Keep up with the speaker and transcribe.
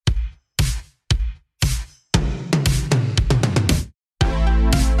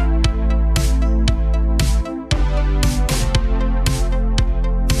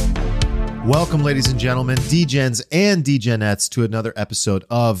Welcome, ladies and gentlemen, DGens and DGenettes, to another episode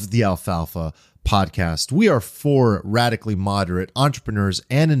of the Alfalfa Podcast. We are four radically moderate entrepreneurs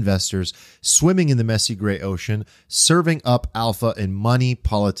and investors swimming in the messy gray ocean, serving up alpha in money,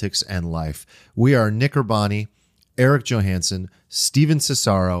 politics, and life. We are Nick Urbani, Eric Johansson, Steven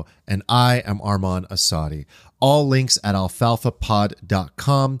Cesaro, and I am Arman Asadi. All links at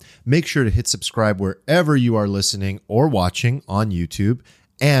alfalfapod.com. Make sure to hit subscribe wherever you are listening or watching on YouTube,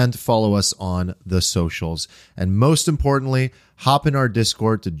 and follow us on the socials. And most importantly, hop in our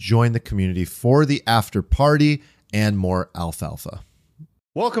Discord to join the community for the after party and more alfalfa.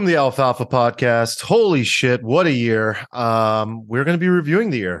 Welcome to the Alfalfa Podcast. Holy shit, what a year. We're going to be reviewing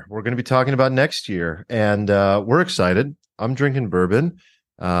the year. We're going to be talking about next year, and we're excited. I'm drinking bourbon.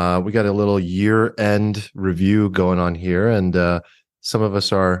 We got a little year-end review going on here, and some of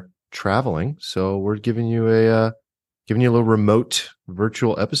us are traveling, so we're giving you a little remote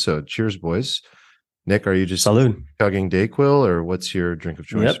virtual episode. Cheers, boys. Nick, are you just Salud. chugging Dayquil, or what's your drink of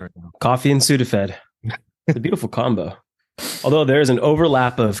choice right now? Coffee and Sudafed. It's a beautiful combo. Although there is an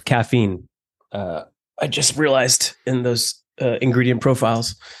overlap of caffeine, I just realized in those ingredient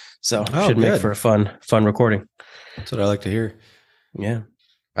profiles. So should make for a fun recording. That's what I like to hear. Yeah.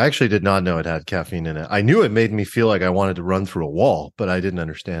 I actually did not know it had caffeine in it. I knew it made me feel like I wanted to run through a wall, but I didn't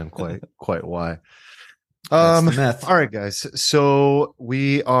understand quite why. All right, guys. So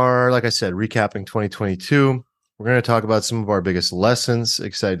we are, like I said, recapping 2022. We're going to talk about some of our biggest lessons.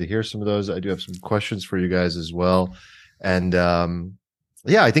 Excited to hear some of those. I do have some questions for you guys as well. And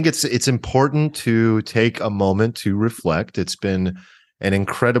I think it's important to take a moment to reflect. It's been an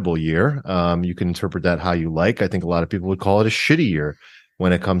incredible year. You can interpret that how you like. I think a lot of people would call it a shitty year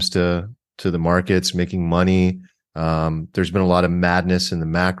when it comes to the markets, making money. There's been a lot of madness in the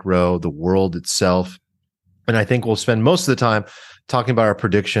macro, the world itself. And I think we'll spend most of the time talking about our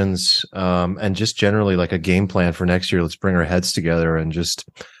predictions and just generally like a game plan for next year. Let's bring our heads together and just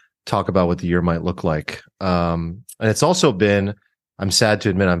talk about what the year might look like. And it's also been, I'm sad to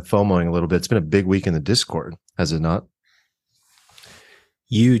admit, I'm FOMOing a little bit. It's been a big week in the Discord, has it not?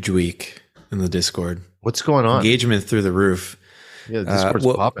 Huge week in the Discord. What's going on? Engagement through the roof. Yeah, the Discord's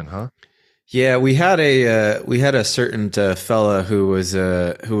popping, huh? Yeah, we had a certain fella who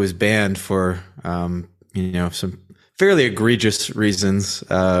was banned for some fairly egregious reasons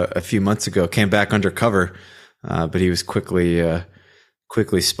a few months ago. Came back undercover, but he was quickly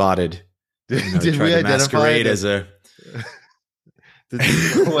spotted. Did we identify masquerade as a?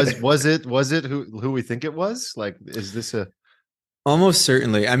 was it who we think it was? Like, is this a? Almost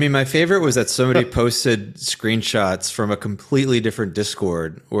certainly. I mean, my favorite was that somebody posted screenshots from a completely different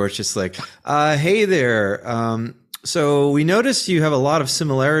Discord where it's just like, hey there. So we noticed you have a lot of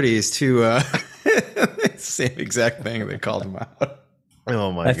similarities to same exact thing. They called him out.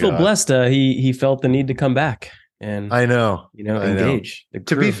 Oh my God. I feel blessed. He felt the need to come back and I know, engage.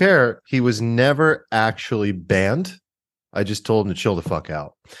 To be fair, he was never actually banned. I just told him to chill the fuck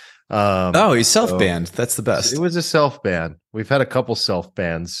out. He's self-banned. That's the best. It was a self-ban. We've had a couple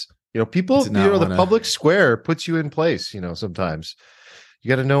self-bans. People, the public square puts you in place, sometimes. You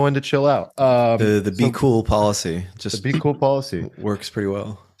got to know when to chill out. The be cool policy. Just the be cool policy works pretty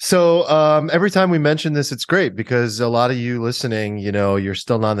well. So every time we mention this, it's great because a lot of you listening, you're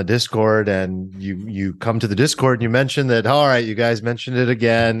still not on the Discord, and you come to the Discord and you mention that, all right, you guys mentioned it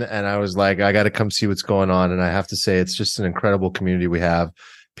again. And I was like, I got to come see what's going on. And I have to say, it's just an incredible community we have.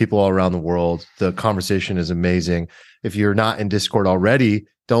 People all around the world. The conversation is amazing. If you're not in Discord already,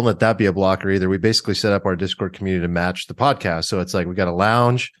 don't let that be a blocker either. We basically set up our Discord community to match the podcast. So it's like we got a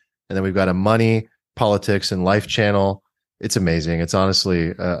lounge, and then we've got a money, politics, and life channel. It's amazing. It's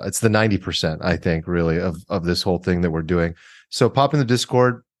honestly, it's the 90%, I think, really, of this whole thing that we're doing. So pop in the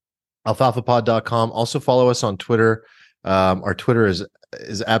Discord, alfalfapod.com. Also follow us on Twitter. Our Twitter is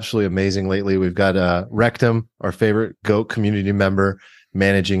absolutely amazing lately. We've got Rectum, our favorite GOAT community member,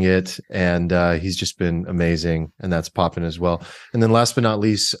 managing it, and he's just been amazing, and that's popping as well. And then last but not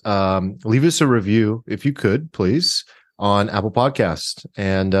least, leave us a review if you could, please, on Apple Podcasts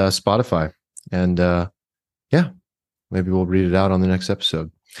and Spotify, and maybe we'll read it out on the next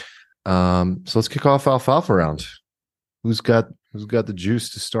episode. So let's kick off Alfalfa round. Who's got the juice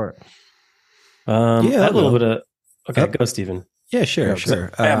to start? I have a little bit of go, Steven. Yeah,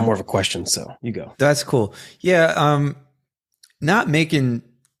 sure. I have more of a question, so you go. That's cool. Yeah, not making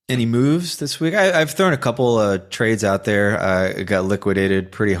any moves this week. I've thrown a couple trades out there. It got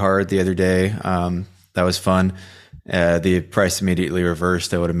liquidated pretty hard the other day. That was fun. The price immediately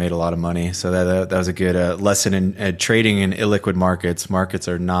reversed. I would have made a lot of money. So that was a good lesson in trading in illiquid markets. Markets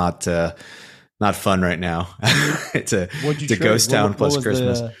are not fun right now. It's a ghost town plus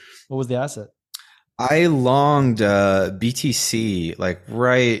Christmas. What was the asset? I longed BTC like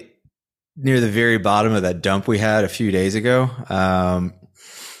right near the very bottom of that dump we had a few days ago.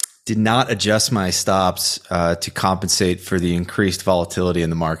 Did not adjust my stops to compensate for the increased volatility in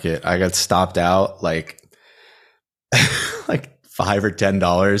the market. I got stopped out like like $5 or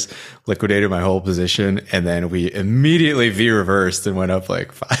 $10, liquidated my whole position, and then we immediately V reversed and went up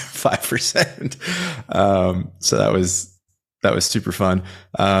like 5%. So that was super fun.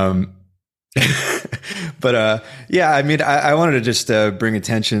 But yeah, I mean, I wanted to just bring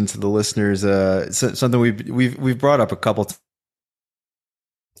attention to the listeners. Something we've brought up a couple times.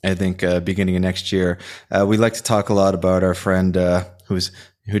 I think beginning of next year, we like to talk a lot about our friend who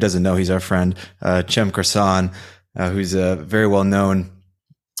doesn't know he's our friend, Cem Karsan, who's very well known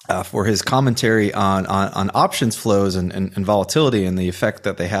for his commentary on options flows and volatility and the effect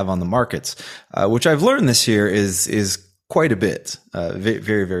that they have on the markets, which I've learned this year is quite a bit,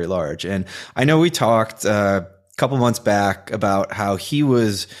 very, very large. And I know we talked a couple months back about how he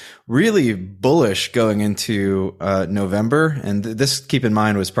was really bullish going into November. And this, keep in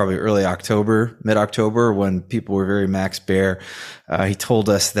mind, was probably early October, mid-October, when people were very max bear. He told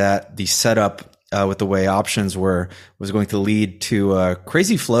us that the setup with the way options was going to lead to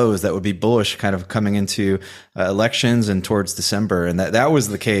crazy flows that would be bullish kind of coming into elections and towards December. And that was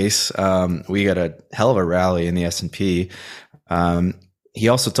the case. We got a hell of a rally in the S&P. He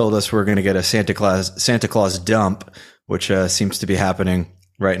also told us we're going to get a Santa Claus dump, which seems to be happening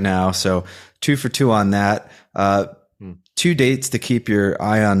right now. So 2 for 2 on that. 2 dates to keep your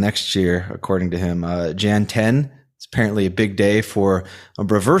eye on next year, according to him. Jan 10. It's apparently a big day for a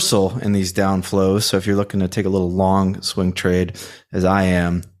reversal in these down flows. So if you're looking to take a little long swing trade, as I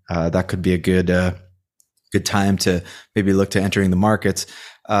am, that could be a good time to maybe look to entering the markets.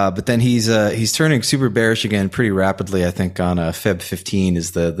 But then he's turning super bearish again pretty rapidly. I think on Feb 15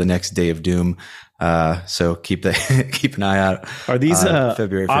 is the next day of doom. So keep an eye out. Are these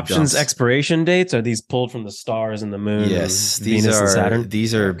February options jumps. Expiration dates? Are these pulled from the stars and the moon? Yes, Venus and Saturn?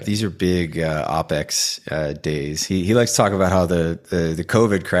 These are big OPEX days. He likes to talk about how the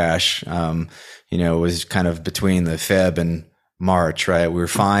COVID crash, was kind of between the Feb and March, right? We were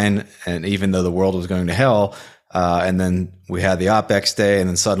fine, and even though the world was going to hell. And then we had the OPEX day, and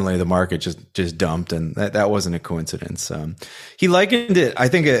then suddenly the market just dumped, and that wasn't a coincidence. He likened it, I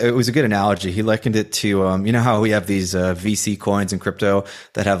think it was a good analogy. He likened it to, how we have these VC coins in crypto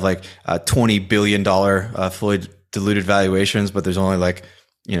that have like $20 billion fully diluted valuations, but there's only like,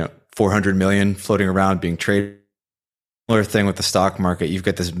 400 million floating around being traded. Similar thing with the stock market. You've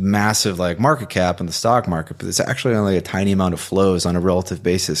got this massive like market cap in the stock market, but it's actually only a tiny amount of flows on a relative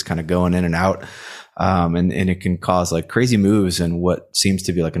basis, kind of going in and out. And it can cause like crazy moves in what seems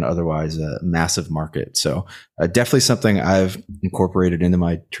to be like an otherwise massive market. So definitely something I've incorporated into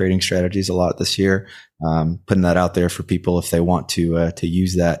my trading strategies a lot this year. Putting that out there for people if they want to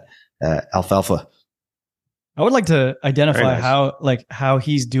use that alfalfa. I would like to identify how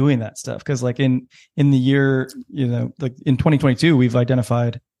he's doing that stuff, because like in the year, like in 2022, we've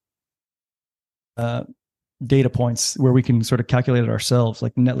identified data points where we can sort of calculate it ourselves,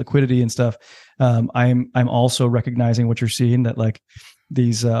 like net liquidity and stuff. I'm also recognizing what you're seeing, that like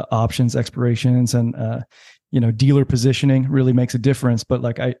these options expirations and dealer positioning really makes a difference. But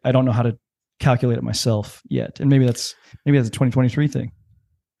like I don't know how to calculate it myself yet, and maybe that's a 2023 thing.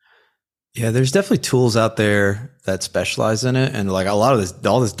 Yeah, there's definitely tools out there that specialize in it, and like a lot of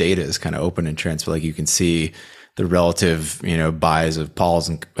all this data is kind of open and transfer. Like you can see the relative, buys of calls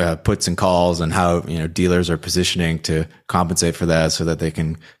and puts and calls, and how, dealers are positioning to compensate for that so that they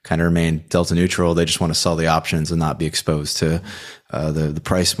can kind of remain delta neutral. They just want to sell the options and not be exposed to the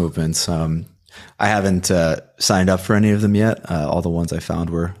price movements. I haven't signed up for any of them yet. All the ones I found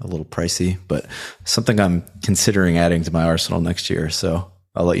were a little pricey, but something I'm considering adding to my arsenal next year. So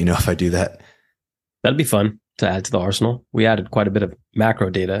I'll let you know if I do that. That'd be fun to add to the arsenal. We added quite a bit of macro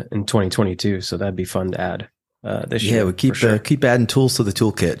data in 2022, so that'd be fun to add this year. Yeah, we keep adding tools to the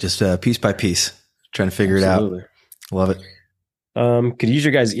toolkit, just piece by piece, trying to figure it out. Love it. Could use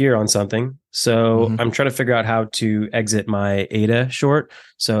your guys' ear on something. So I'm trying to figure out how to exit my ADA short.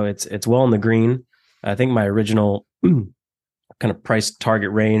 So it's well in the green. I think my original kind of price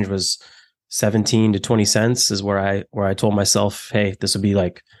target range was 17 to 20 cents is where I told myself, hey, this would be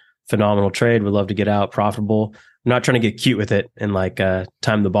like phenomenal trade. Would love to get out profitable. I'm not trying to get cute with it and like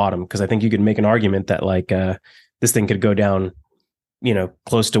time the bottom, because I think you could make an argument that like this thing could go down,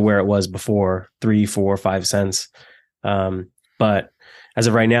 close to where it was before, 3, 4, 5 cents. But as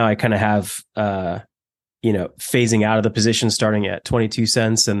of right now, I kind of have phasing out of the position starting at 22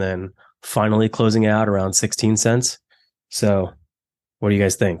 cents and then finally closing out around 16 cents. So what do you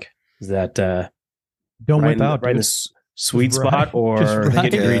guys think? Is that don't whip out, right in the sweet spot, or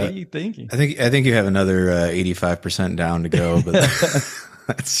right. get greedy? What are you thinking? I think you have another 85% down to go, but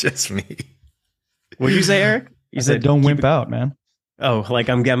that's just me. What'd you say, Eric? You said don't wimp out, man. Oh, like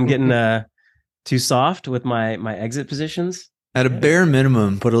I'm getting too soft with my exit positions. At a bare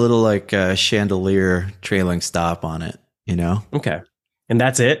minimum, put a little like chandelier trailing stop on it. You know? Okay, and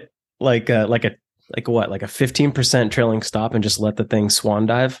that's it. Like a 15% trailing stop, and just let the thing swan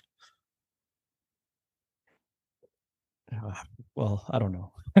dive. Well, I don't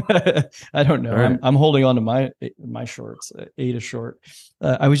know. I don't know. Right. I'm holding on to my shorts. 8 is short.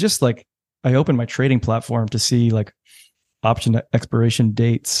 I was just like, I opened my trading platform to see like option expiration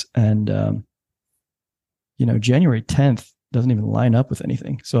dates, and January 10th doesn't even line up with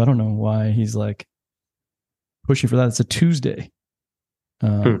anything. So I don't know why he's like pushing for that. It's a Tuesday.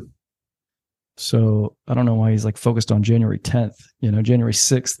 So I don't know why he's like focused on January 10th. January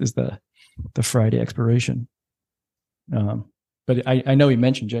 6th is the Friday expiration. But I know he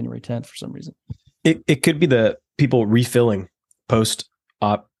mentioned January 10th for some reason. It could be the people refilling post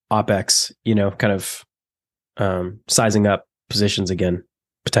OPEX, kind of sizing up positions again,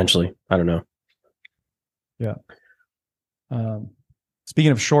 potentially. I don't know. Yeah.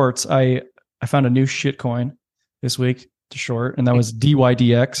 Speaking of shorts, I found a new shit coin this week to short, and that was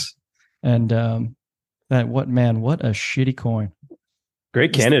DYDX. And what a shitty coin.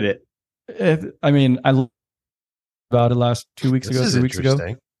 Great candidate. I mean, I about it last 2 weeks ago, 3 weeks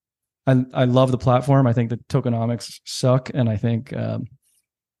ago. I love the platform. I think the tokenomics suck, and I think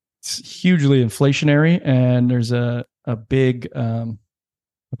it's hugely inflationary. And there's a big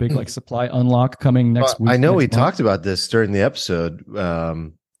like supply unlock coming next week. I know we month. talked about this during the episode,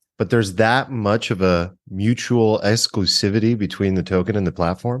 but there's that much of a mutual exclusivity between the token and the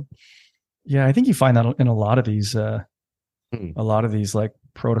platform. Yeah, I think you find that in a lot of these like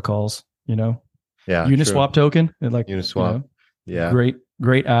protocols. Yeah, Uniswap token, like Uniswap. Yeah,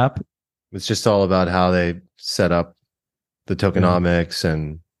 great app. It's just all about how they set up the tokenomics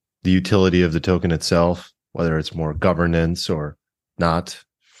and the utility of the token itself, whether it's more governance or not.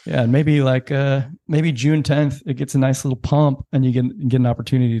 Yeah, and maybe maybe June 10th, it gets a nice little pump, and you get an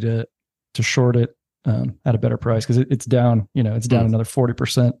opportunity to short it at a better price, because it's down. It's down another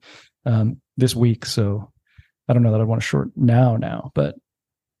 40% this week. So I don't know that I want to short now, but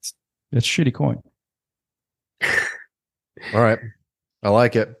it's shitty coin. All right. I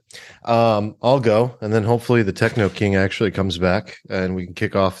like it. I'll go, and then hopefully the Techno King actually comes back and we can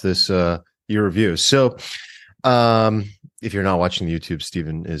kick off this year review. So if you're not watching YouTube,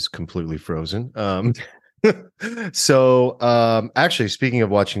 Steven is completely frozen. So actually, speaking of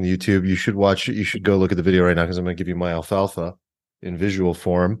watching the YouTube, you should go look at the video right now, because I'm going to give you my alfalfa in visual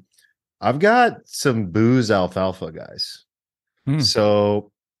form. I've got some booze alfalfa, guys.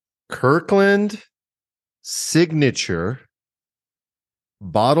 So Kirkland Signature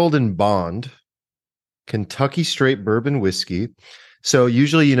Bottled and Bond Kentucky Straight Bourbon Whiskey. So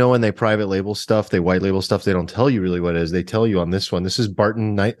usually, when they private label stuff, they white label stuff, they don't tell you really what it is. They tell you on this one. This is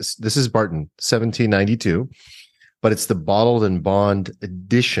Barton 1792, but it's the Bottled and Bond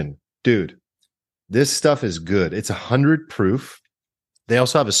edition. Dude, this stuff is good. It's 100 proof. They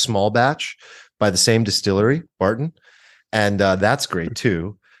also have a small batch by the same distillery, Barton, and that's great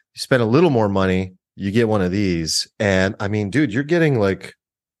too. You spend a little more money, you get one of these, and I mean, dude, you're getting like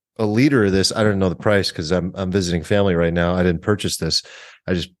a liter of this. I don't know the price because I'm visiting family right now. I didn't purchase this.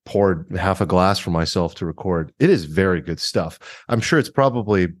 I just poured half a glass for myself to record. It is very good stuff. I'm sure it's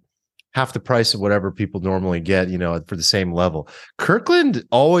probably half the price of whatever people normally get, for the same level. Kirkland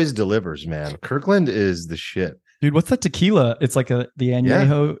always delivers, man. Kirkland is the shit. Dude, what's that tequila? It's like the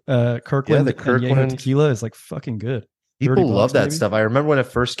Añejo Kirkland. Yeah, the Kirkland Añejo tequila is like fucking good. People love that maybe? stuff. I remember when it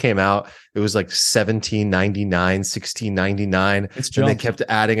first came out, it was like $17.99, $16.99. It's and they kept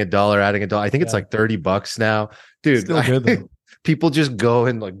adding a dollar. I think it's like $30 now. Dude, still good though. People just go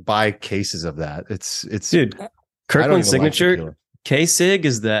and like buy cases of that. It's Dude, Kirkland Signature K-Sig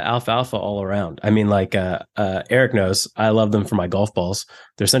is the alfalfa all around. I mean, like Eric knows, I love them for my golf balls.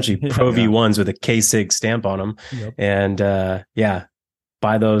 They're essentially Pro V1s with a K-Sig stamp on them. Yep. And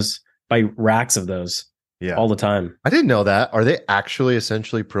buy racks of those all the time. I didn't know that. Are they actually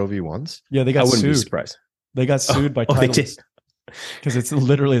essentially Pro V1s? Yeah, they got sued. I wouldn't be surprised. They got sued by Titleist because it's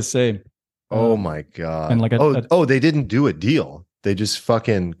literally the same. Oh my God. And like they didn't do a deal. They just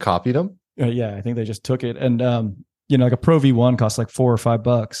fucking copied them. Yeah, I think they just took it. And like a Pro V1 costs like $4 or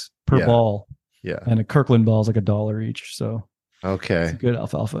 $5 per ball. Yeah. And a Kirkland ball is like $1 each. So okay. It's good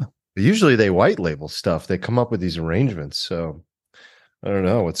alfalfa. Usually they white label stuff. They come up with these arrangements. So I don't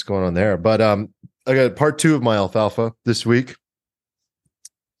know what's going on there. But I got part 2 of my alfalfa this week.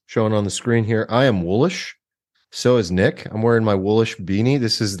 showing on the screen here. I am Woolish. So is Nick. I'm wearing my Woolish beanie.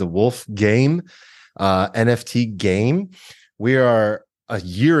 This is the Wolf Game NFT game. We are a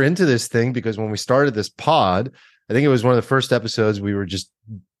year into this thing because when we started this pod, I think it was one of the first episodes, we were just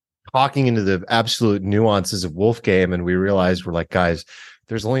talking into the absolute nuances of Wolf Game, and we realized we're like, guys,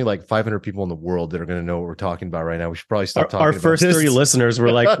 there's only like 500 people in the world that are going to know what we're talking about right now. We should probably stop talking our about first this. 30 listeners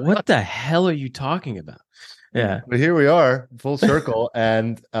were like, what the hell are you talking about? Yeah. But here we are, full circle.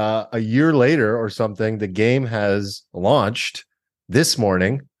 And a year later or something, the game has launched this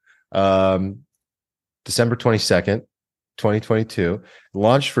morning, December 22nd, 2022.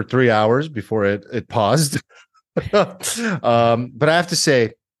 Launched for 3 hours before it paused. But I have to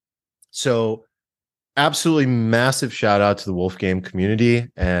say, so absolutely massive shout out to the Wolf Game community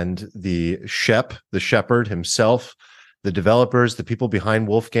and the shepherd himself, the developers, the people behind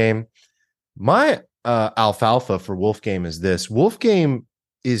Wolf Game. My alfalfa for Wolf Game is this. Wolf Game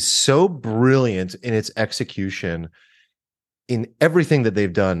is so brilliant in its execution in everything that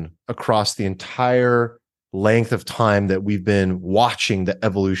they've done across the entire length of time that we've been watching the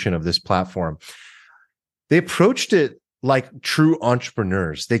evolution of this platform. They approached it like true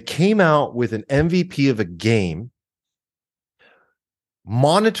entrepreneurs. They came out with an MVP of a game,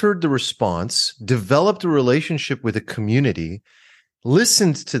 monitored the response, developed a relationship with a community,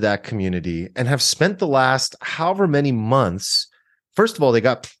 listened to that community, and have spent the last however many months. First of all, they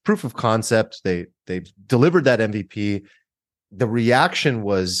got proof of concept. They delivered that MVP. The reaction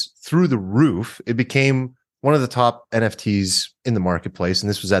was through the roof. It became one of the top NFTs in the marketplace, and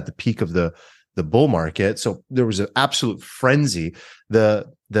this was at the peak of the bull market. So there was an absolute frenzy.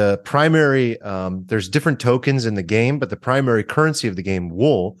 The primary there's different tokens in the game, but the primary currency of the game,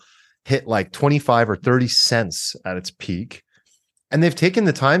 wool, hit like 25 or 30 cents at its peak. And they've taken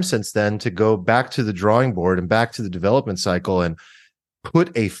the time since then to go back to the drawing board and back to the development cycle and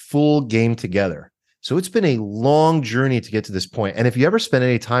put a full game together. So it's been a long journey to get to this point. And if you ever spend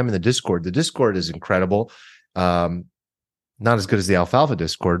any time in the Discord is incredible. Not as good as the Alfalfa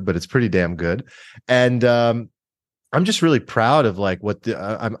Discord, but it's pretty damn good. And I'm just really proud of like what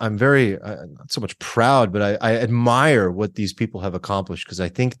I'm very not so much proud, but I admire what these people have accomplished, because I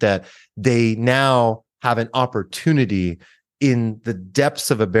think that they now have an opportunity in the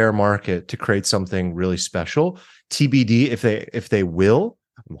depths of a bear market to create something really special. TBD if they will.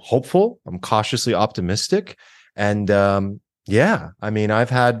 I'm hopeful. I'm cautiously optimistic. And yeah, I mean,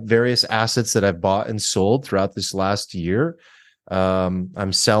 I've had various assets that I've bought and sold throughout this last year.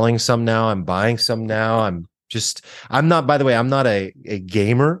 I'm selling some now. I'm buying some now. I'm not, by the way, I'm not a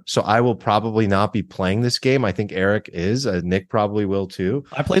gamer, so I will probably not be playing this game. I think Eric is. Nick probably will too.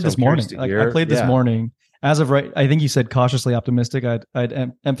 I played this morning. I played this morning. As of right, I think you said cautiously optimistic.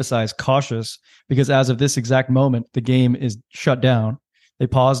 I'd emphasize cautious, because as of this exact moment, the game is shut down. They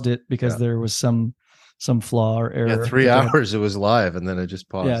paused it because there was some flaw or error. Yeah, 3 hours it was live, and then it just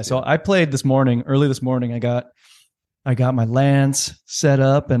paused. Yeah, so I played this morning. Early this morning, I got my lands set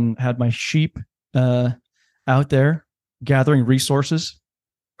up and had my sheep out there gathering resources.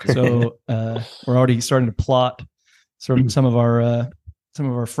 So we're already starting to plot. Sort of some of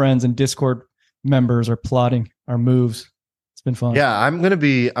our friends and Discord members are plotting our moves. It's been fun. Yeah, I'm gonna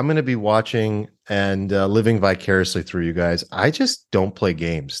be watching and living vicariously through you guys. I just don't play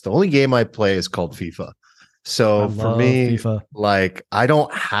games. The only game I play is called FIFA. So for me, FIFA. Like, I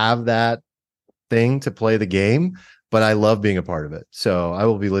don't have that thing to play the game, but I love being a part of it. So I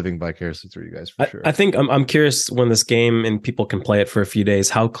will be living vicariously through you guys for sure. I think I'm curious, when this game and people can play it for a few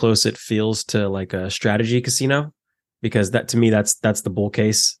days, how close it feels to like a strategy casino, because that, to me, that's the bull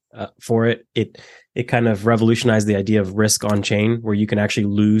case for it. It kind of revolutionized the idea of risk on chain, where you can actually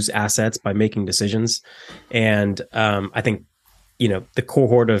lose assets by making decisions. And I think, the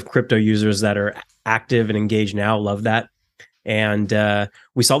cohort of crypto users that are active and engaged now love that. And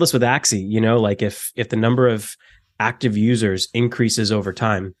we saw this with Axie, like if the number of active users increases over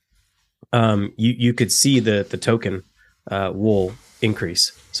time, you could see the token wool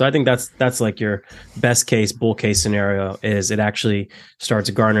increase. So I think that's like your best case bull case scenario, is it actually starts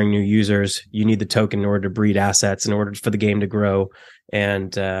garnering new users. You need the token in order to breed assets, in order for the game to grow.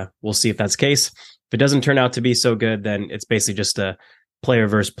 And we'll see if that's the case. If it doesn't turn out to be so good, then it's basically just a player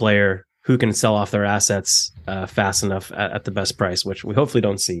versus player who can sell off their assets fast enough at the best price, which we hopefully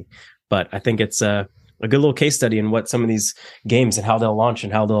don't see. But I think it's a good little case study in what some of these games and how they'll launch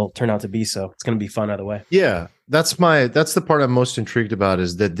and how they'll turn out to be. So it's going to be fun either way. Yeah, that's the part I'm most intrigued about,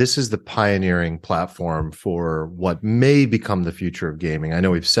 is that this is the pioneering platform for what may become the future of gaming. I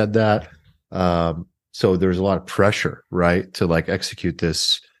know we've said that. So there's a lot of pressure, right, to like execute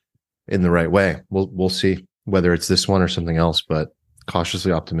this in the right way. We'll see whether it's this one or something else, but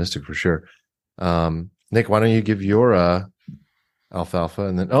cautiously optimistic for sure. Nick, why don't you give your alfalfa,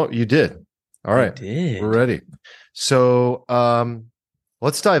 and then you did. All right, we're ready. So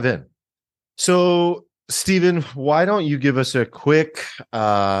let's dive in. So Stephen, why don't you give us a quick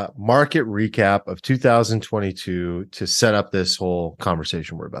market recap of 2022 to set up this whole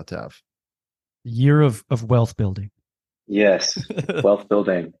conversation we're about to have? Year of wealth building. Yes, wealth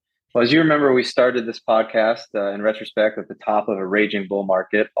building. Well, as you remember, we started this podcast in retrospect at the top of a raging bull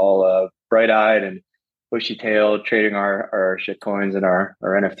market, all bright-eyed and bushy-tailed, trading our shitcoins and our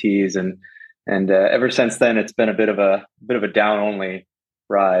NFTs, and ever since then, it's been a bit of a down-only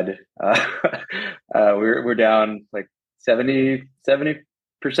ride. We're down like 70%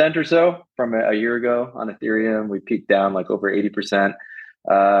 or so from a year ago on Ethereum. We peaked down like over 80%.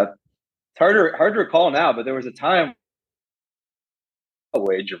 It's hard to recall now, but there was a time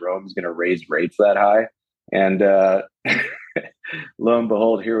way Jerome's going to raise rates that high, and lo and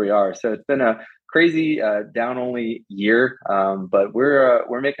behold, here we are. So it's been a crazy down only year, but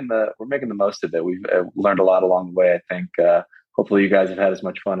we're making the most of it. We've learned a lot along the way. I think hopefully you guys have had as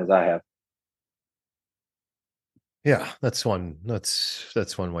much fun as I have. Yeah, that's one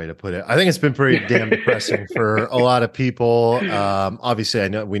way to put it. I think it's been pretty damn depressing for a lot of people. Obviously,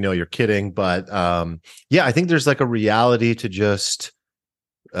 we know you're kidding, but yeah, I think there's like a reality to just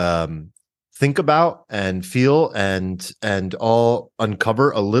think about and feel and all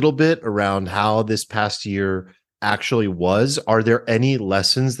uncover a little bit around how this past year actually was. Are there any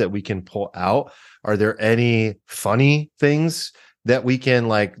lessons that we can pull out? Are there any funny things that we can,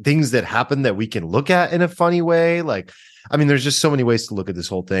 like, things that happen that we can look at in a funny way? Like, I mean, there's just so many ways to look at this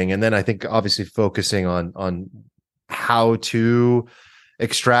whole thing. And then I think obviously focusing on how to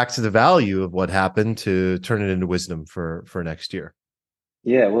extract the value of what happened to turn it into wisdom for next year.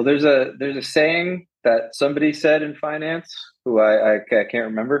 Yeah, well, there's a saying that somebody said in finance, who I can't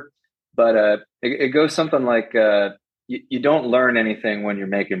remember, but it goes something like, you don't learn anything when you're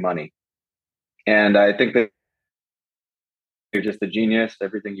making money. And I think that you're just a genius.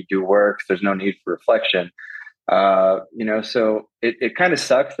 Everything you do works. There's no need for reflection. So it kind of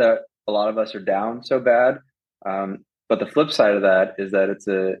sucks that a lot of us are down so bad. But the flip side of that is that it's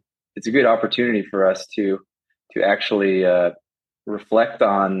a good opportunity for us to actually reflect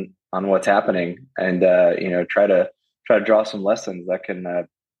on what's happening and try to draw some lessons that can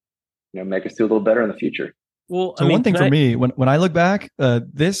make us do a little better in the future. Well, so one thing for me, when I look back,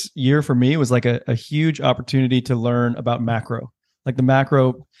 this year for me was like a huge opportunity to learn about macro. Like the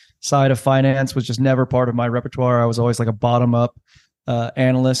macro side of finance was just never part of my repertoire. I was always like a bottom up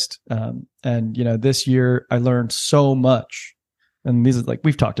analyst. And this year I learned so much. And these are like,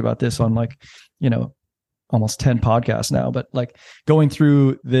 we've talked about this on almost 10 podcasts now, but like going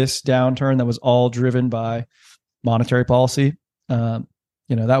through this downturn that was all driven by monetary policy, that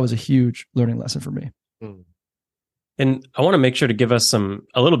was a huge learning lesson for me. And I want to make sure to give us a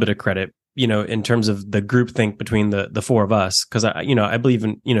little bit of credit, in terms of the groupthink between the four of us. Cause I believe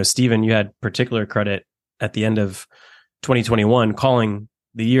in, Stephen, you had particular credit at the end of 2021, calling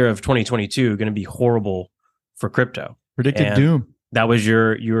the year of 2022 going to be horrible for crypto. Predicted doom. That was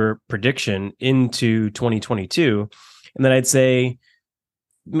your prediction into 2022. And then I'd say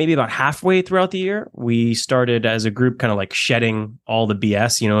maybe about halfway throughout the year, we started as a group kind of like shedding all the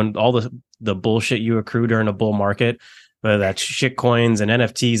BS, and all the bullshit you accrue during a bull market, whether that's shit coins and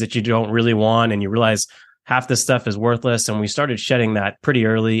NFTs that you don't really want. And you realize half this stuff is worthless. And we started shedding that pretty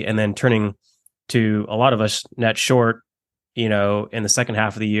early and then turning to a lot of us net short, in the second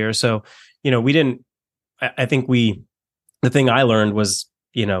half of the year. So, I think the thing I learned was,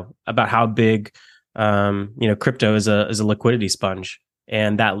 about how big, crypto is a liquidity sponge.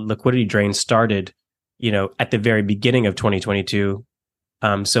 And that liquidity drain started, at the very beginning of 2022.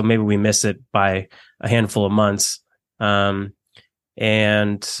 So maybe we miss it by a handful of months. But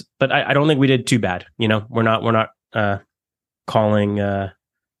I don't think we did too bad. We're not calling,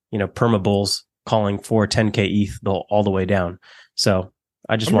 perma bulls calling for 10K ETH all the way down. So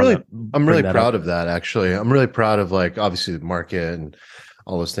I just I'm really proud of that. Actually, I'm really proud of, like, obviously the market and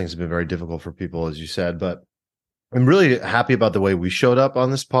all those things have been very difficult for people, as you said, but I'm really happy about the way we showed up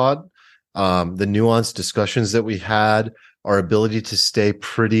on this pod. The nuanced discussions that we had, our ability to stay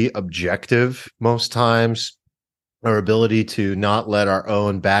pretty objective most times, our ability to not let our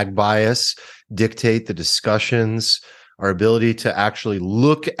own bag bias dictate the discussions, our ability to actually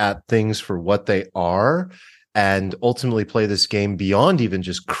look at things for what they are and ultimately play this game beyond even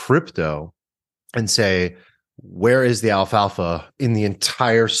just crypto and say, where is the alfalfa in the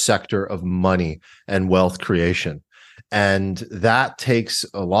entire sector of money and wealth creation? And that takes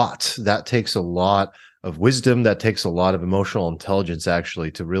a lot. That takes a lot of wisdom. That takes a lot of emotional intelligence,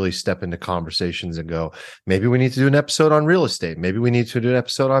 actually, to really step into conversations and go, maybe we need to do an episode on real estate. Maybe we need to do an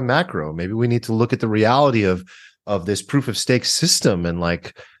episode on macro. Maybe we need to look at the reality of this proof of stake system and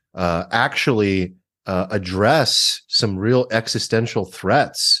like actually address some real existential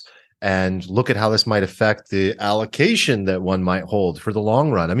threats and look at how this might affect the allocation that one might hold for the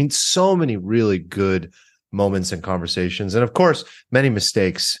long run. I mean, so many really good moments and conversations. And of course, many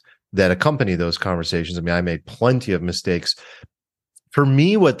mistakes that accompany those conversations. I mean, I made plenty of mistakes. For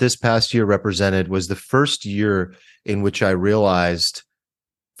me, what this past year represented was the first year in which I realized,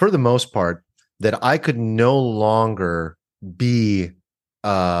 for the most part, that I could no longer be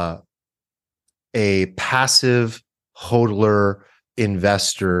a passive hodler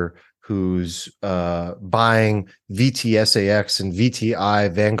investor who's buying VTSAX and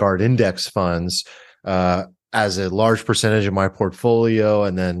VTI Vanguard index funds as a large percentage of my portfolio,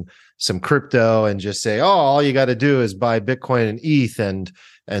 and then some crypto, and just say, oh, all you got to do is buy Bitcoin and ETH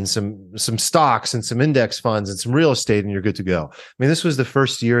and some stocks and some index funds and some real estate, and you're good to go. I mean, this was the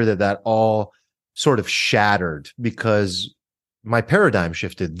first year that all sort of shattered, because my paradigm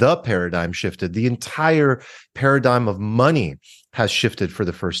shifted. The paradigm shifted. The entire paradigm of money has shifted for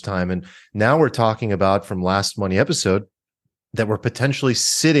the first time. And now we're talking about, from last Money episode, that we're potentially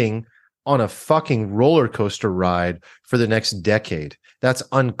sitting on a fucking roller coaster ride for the next decade. That's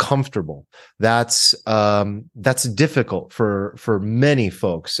uncomfortable. That's difficult for many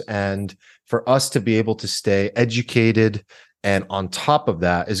folks. And for us to be able to stay educated and on top of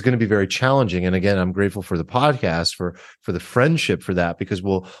that is going to be very challenging. And again, I'm grateful for the podcast, for the friendship, for that, because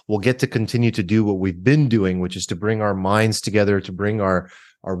we'll get to continue to do what we've been doing, which is to bring our minds together, to bring our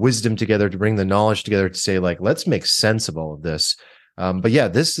wisdom together, to bring the knowledge together, to say, like, let's make sense of all of this. But yeah,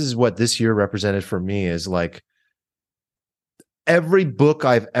 this is what this year represented for me, is like every book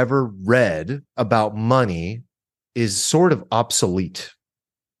I've ever read about money is sort of obsolete.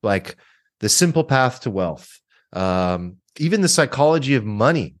 Like The Simple Path to Wealth, even The Psychology of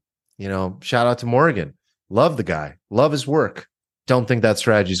Money, shout out to Morgan. Love the guy, love his work. Don't think that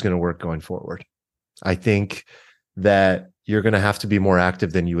strategy is going to work going forward. I think that you're going to have to be more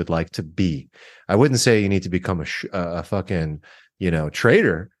active than you would like to be. I wouldn't say you need to become a fucking,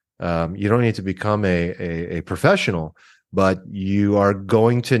 trader. You don't need to become a professional, but you are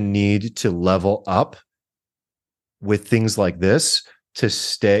going to need to level up with things like this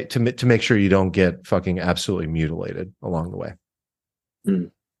to make sure you don't get fucking absolutely mutilated along the way.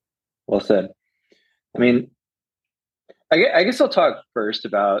 Well said. I mean, I guess I'll talk first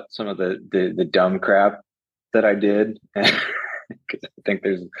about some of the dumb crap that I did, because I think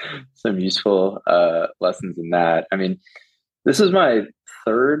there's some useful lessons in that. I mean, this is my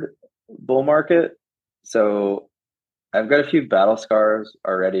third bull market, so I've got a few battle scars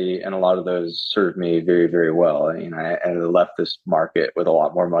already, and a lot of those served me very, very well. I left this market with a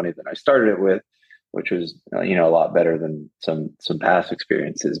lot more money than I started it with, which was, a lot better than some past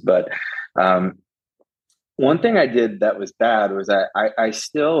experiences. But one thing I did that was bad was I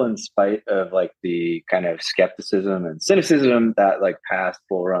still, in spite of like the kind of skepticism and cynicism that like past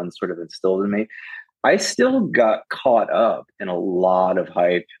bull runs sort of instilled in me, I still got caught up in a lot of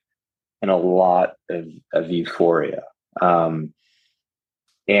hype and a lot of euphoria. And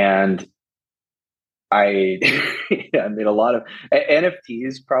I made a lot of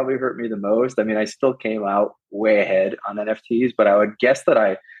NFTs probably hurt me the most. I mean, I still came out way ahead on NFTs, but I would guess that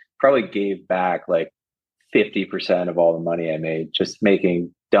I probably gave back like 50% of all the money I made just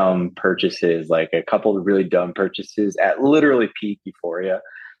making dumb purchases, like a couple of really dumb purchases at literally peak euphoria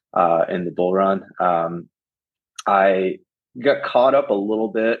in the bull run. I got caught up a little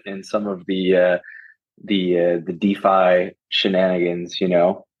bit in some of the DeFi shenanigans,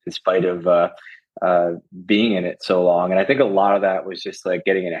 in spite of being in it so long. And I think a lot of that was just like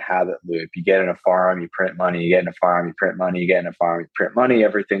getting in a habit loop. You get in a farm, you print money, you get in a farm, you print money, you get in a farm, you print money,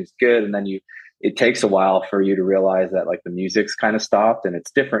 everything's good. And then it takes a while for you to realize that like the music's kind of stopped and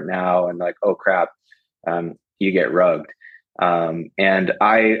it's different now. And like, oh crap, you get rugged. And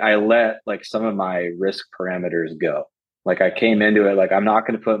I let like some of my risk parameters go. Like I came into it, like I'm not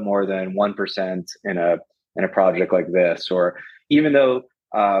going to put more than 1% in a project like this, or even though,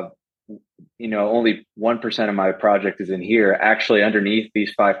 only 1% of my project is in here, actually underneath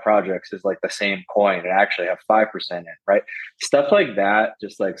these 5 projects is like the same coin and actually have 5% in, right? Stuff like that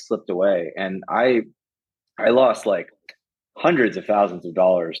just like slipped away. And I lost like hundreds of thousands of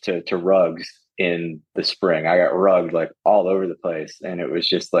dollars to rugs in the spring. I got rugged like all over the place. And it was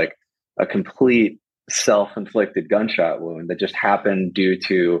just like a complete self-inflicted gunshot wound that just happened due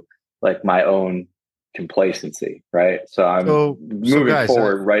to like my own complacency, right? So I'm moving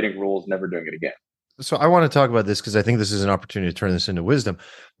forward, writing rules, never doing it again. So I want to talk about this because I think this is an opportunity to turn this into wisdom.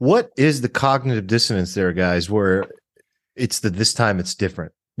 What is the cognitive dissonance there, guys, where it's this time it's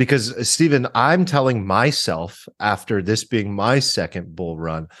different? Because Stephen, I'm telling myself after this being my second bull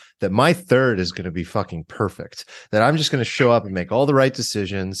run that my third is going to be fucking perfect, that I'm just going to show up and make all the right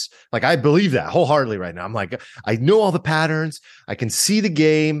decisions. Like, I believe that wholeheartedly right now. I'm like, I know all the patterns. I can see the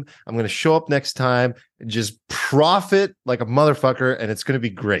game. I'm going to show up next time and just profit like a motherfucker, and it's going to be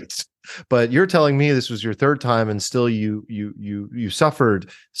great. But you're telling me this was your third time and still you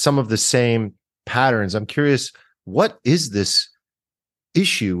suffered some of the same patterns. I'm curious, what is this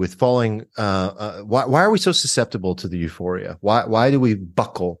issue with falling? Why are we so susceptible to the euphoria? Why do we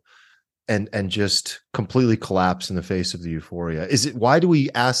buckle and just completely collapse in the face of the euphoria? Is it, why do we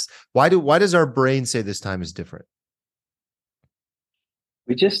ask, why does our brain say this time is different?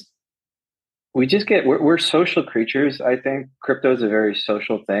 We're social creatures. I think crypto is a very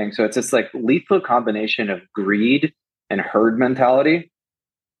social thing. So it's this like lethal combination of greed and herd mentality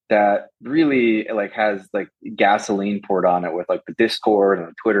that really like has like gasoline poured on it with like the Discord and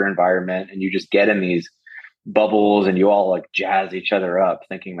the Twitter environment. And you just get in these bubbles and you all like jazz each other up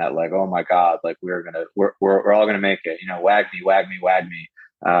thinking that like, oh my God, like we're all going to make it, you know, wag me, wag me, wag me.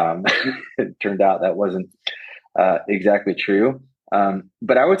 It turned out that wasn't exactly true.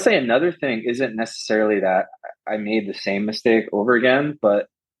 But I would say another thing isn't necessarily that I made the same mistake over again, but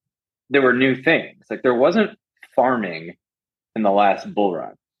there were new things. Like there wasn't farming in the last bull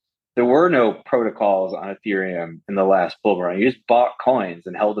run. There were no protocols on Ethereum in the last bull run. You just bought coins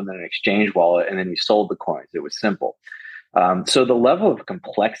and held them in an exchange wallet, and then you sold the coins. It was simple. So the level of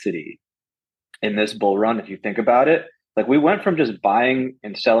complexity in this bull run, if you think about it, like we went from just buying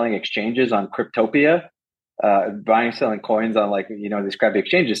and selling exchanges on Cryptopia, buying and selling coins on like, you know, these crappy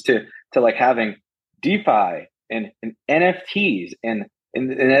exchanges to like having DeFi and NFTs and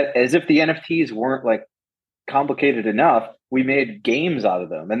as if the NFTs weren't like complicated enough, we made games out of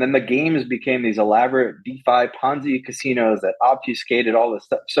them. And then the games became these elaborate DeFi Ponzi casinos that obfuscated all this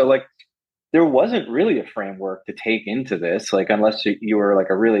stuff. So like there wasn't really a framework to take into this, like unless you were like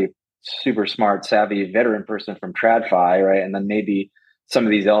a really super smart, savvy veteran person from TradFi, right? And then maybe some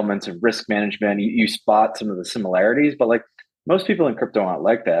of these elements of risk management, you spot some of the similarities, but like most people in crypto aren't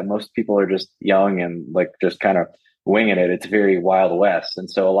like that. Most people are just young and like just kind of winging it. It's very Wild West. And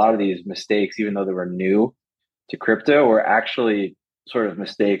so a lot of these mistakes, even though they were new to crypto, were actually sort of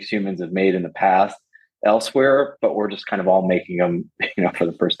mistakes humans have made in the past elsewhere, but we're just kind of all making them, you know, for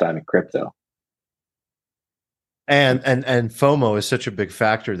the first time in crypto. And FOMO is such a big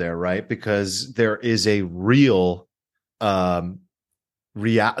factor there, right? Because there is a real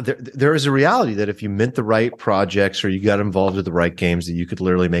there is a reality that if you mint the right projects or you got involved with the right games, that you could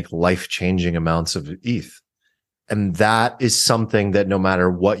literally make life-changing amounts of ETH. And that is something that no matter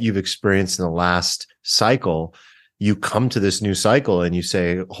what you've experienced in the last cycle, you come to this new cycle and you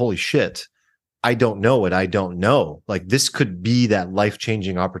say, holy shit, I don't know what I don't know. Like this could be that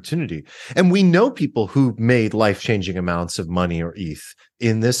life-changing opportunity. And we know people who've made life-changing amounts of money or ETH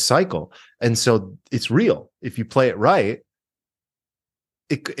in this cycle. And so it's real. If you play it right,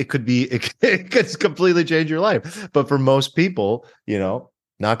 it could completely change your life. But for most people, you know,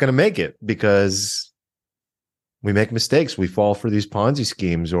 not going to make it because we make mistakes. We fall for these Ponzi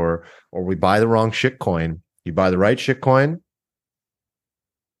schemes or we buy the wrong shit coin. You buy the right shit coin,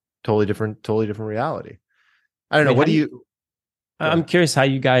 totally different reality. I don't know. What do you? I'm curious how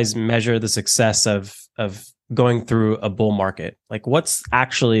you guys measure the success of going through a bull market. Like what's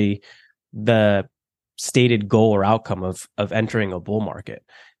actually the stated goal or outcome of entering a bull market?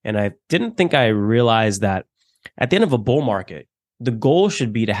 And I didn't think I realized that at the end of a bull market, the goal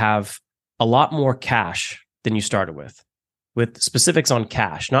should be to have a lot more cash than you started with specifics on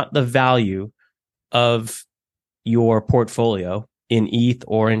cash, not the value of your portfolio in ETH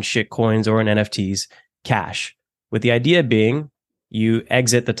or in shitcoins or in NFTs, cash. With the idea being you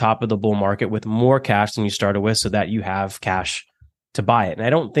exit the top of the bull market with more cash than you started with so that you have cash to buy it. And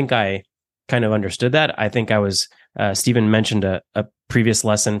I don't think I kind of understood that. I think I was, Stephen mentioned a previous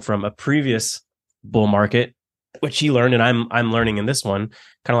lesson from a previous bull market, which he learned and I'm learning in this one,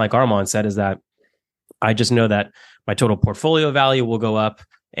 kind of like Armand said, is that I just know that my total portfolio value will go up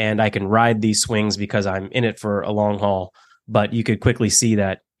and I can ride these swings because I'm in it for a long haul. But you could quickly see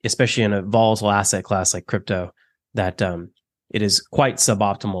that, especially in a volatile asset class like crypto, that it is quite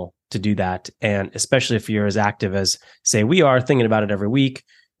suboptimal to do that. And especially if you're as active as, say, we are, thinking about it every week,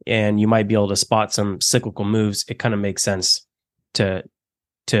 and you might be able to spot some cyclical moves, it kind of makes sense to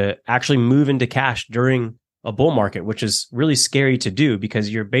actually move into cash during a bull market, which is really scary to do because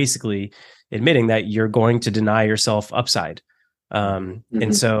you're basically admitting that you're going to deny yourself upside.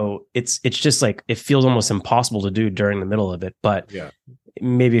 And so it's just like, it feels almost impossible to do during the middle of it. But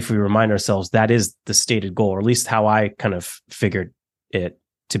maybe if we remind ourselves that is the stated goal, or at least how I kind of figured it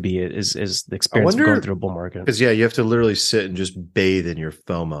to be, is the experience of going through a bull market. Because you have to literally sit and just bathe in your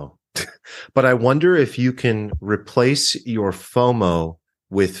FOMO. But I wonder if you can replace your FOMO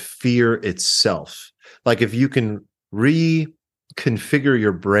with fear itself. Like if you can reconfigure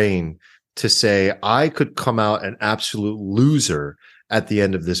your brain to say, I could come out an absolute loser at the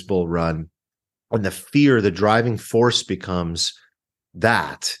end of this bull run. And the fear, the driving force becomes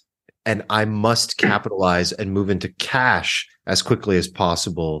that. And I must capitalize and move into cash as quickly as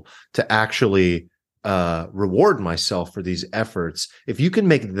possible to actually reward myself for these efforts. If you can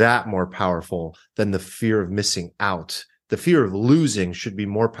make that more powerful than the fear of missing out, the fear of losing should be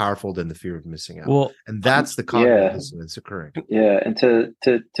more powerful than the fear of missing out. Well, and that's the cognitive dissonance occurring. Yeah. And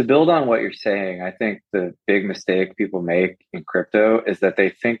to build on what you're saying, I think the big mistake people make in crypto is that they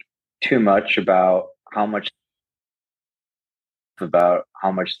think too much about how much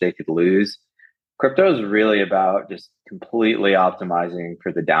they could lose. Crypto is really about just completely optimizing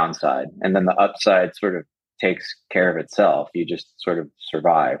for the downside, and then the upside sort of takes care of itself. You just sort of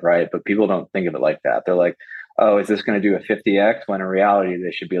survive, right? But people don't think of it like that. They're like, oh, is this going to do a 50x? When in reality,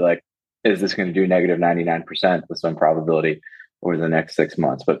 they should be like, is this going to do negative 99% with some probability over the next 6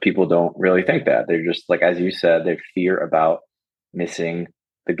 months? But people don't really think that. They're just like, as you said, they fear about missing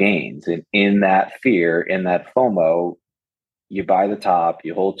the gains. And in that fear, in that FOMO, you buy the top,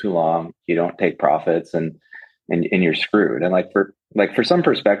 you hold too long, you don't take profits, and you're screwed. And for some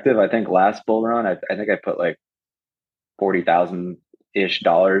perspective, I think last bull run, I think I put like $40,000-ish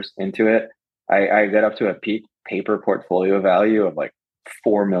into it. I got up to a peak paper portfolio value of like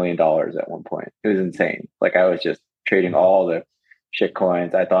 $4 million at one point. It was insane. Like I was just trading all the shit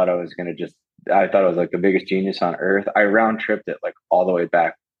coins. I thought I was like the biggest genius on earth. I round tripped it like all the way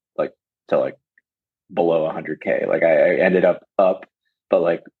back like to like below 100K. Like I ended up, but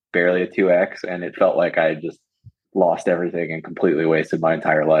like barely a 2x. And it felt like I just lost everything and completely wasted my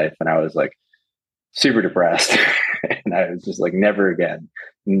entire life. And I was like super depressed. And I was just like, never again.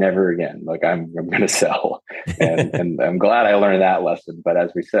 Like I'm going to sell. And I'm glad I learned that lesson. But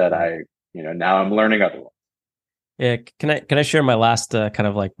as we said, now I'm learning other ones. Yeah. Can I share my last kind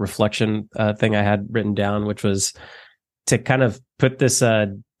of like reflection thing I had written down, which was to kind of put this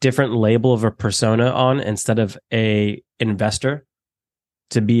different label of a persona on instead of a investor,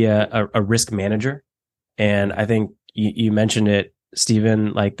 to be a risk manager. And I think you mentioned it,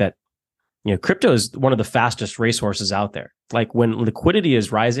 Stephen, like that, crypto is one of the fastest racehorses out there. Like when liquidity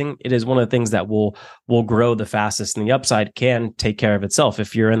is rising, it is one of the things that will grow the fastest, and the upside can take care of itself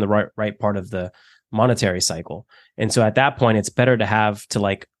if you're in the right part of the monetary cycle. And so at that point, it's better to have to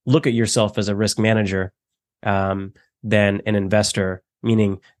like look at yourself as a risk manager than an investor,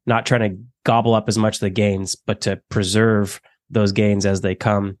 meaning not trying to gobble up as much of the gains, but to preserve those gains as they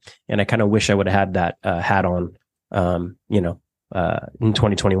come. And I kind of wish I would have had that hat on, in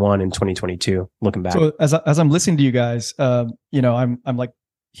 2021 and 2022, looking back. So as I'm listening to you guys, I'm like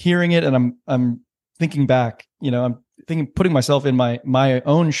hearing it, and I'm thinking back, I'm thinking, putting myself in my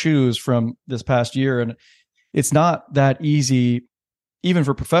own shoes from this past year. And it's not that easy, even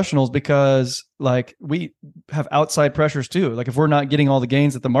for professionals, because like we have outside pressures too. Like if we're not getting all the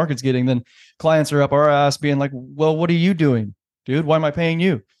gains that the market's getting, then clients are up our ass being like, well, what are you doing, dude? Why am I paying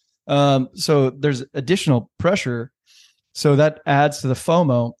you? So there's additional pressure. So that adds to the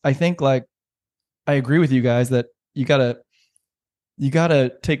FOMO. I think like, I agree with you guys that you gotta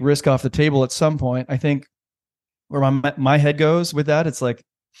take risk off the table at some point. I think where my head goes with that, it's like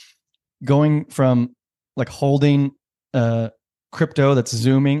going from like holding crypto that's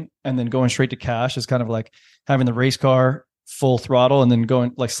zooming and then going straight to cash is kind of like having the race car full throttle and then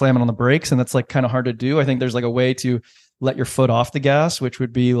going like slamming on the brakes. And that's like kind of hard to do. I think there's like a way to let your foot off the gas, which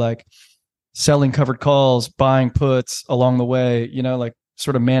would be like selling covered calls, buying puts along the way, like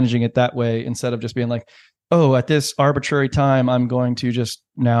sort of managing it that way, instead of just being like, oh, at this arbitrary time, I'm going to just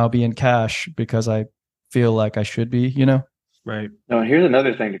now be in cash because I feel like I should be, Right. No, here's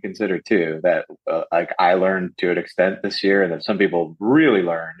another thing to consider too, that like I learned to an extent this year, and that some people really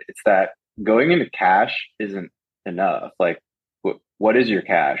learned. It's that going into cash isn't enough. Like, what is your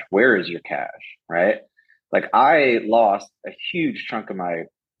cash? Where is your cash? Right? Like I lost a huge chunk of my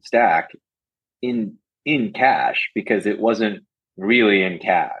stack in cash because it wasn't really in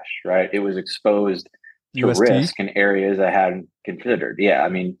cash, right? It was exposed to USD? Risk in areas I hadn't considered. Yeah, I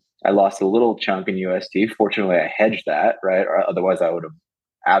mean, I lost a little chunk in USD. Fortunately, I hedged that, right? Or otherwise, I would have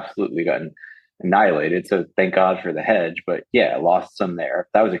absolutely gotten annihilated. So thank God for the hedge. But yeah, I lost some there.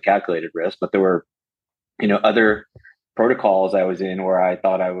 That was a calculated risk. But there were, other protocols I was in where I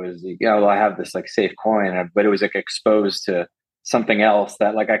thought I was, I have this like safe coin, but it was like exposed to something else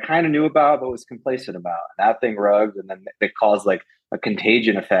that like I kind of knew about but was complacent about. And that thing rugged, and then it caused like a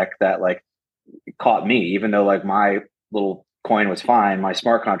contagion effect that like caught me, even though like my little coin was fine, my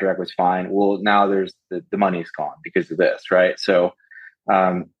smart contract was fine. Well, now there's the money's gone because of this, right? So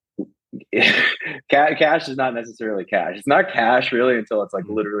cash is not necessarily cash. It's not cash really until it's like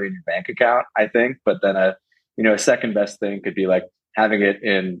literally in your bank account, I think. But then a second best thing could be like having it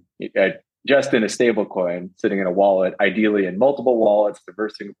in just in a stable coin sitting in a wallet, ideally in multiple wallets,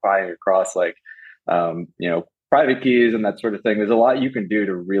 diversifying across like private keys and that sort of thing. There's a lot you can do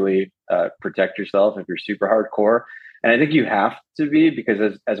to really protect yourself if you're super hardcore. And I think you have to be,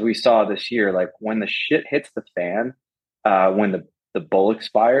 because as we saw this year, like when the shit hits the fan, when the bull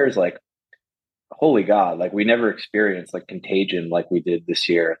expires, like, holy God, like we never experienced like contagion like we did this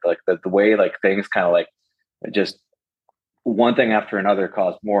year. Like the way like things kind of like just one thing after another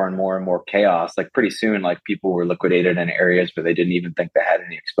caused more and more and more chaos. Like pretty soon, like people were liquidated in areas where they didn't even think they had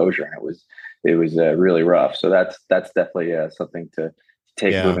any exposure. And it was really rough. So that's definitely something to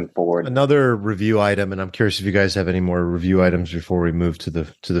take moving forward. Another review item, and I'm curious if you guys have any more review items before we move to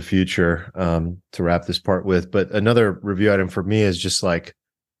the future to wrap this part with. But another review item for me is just like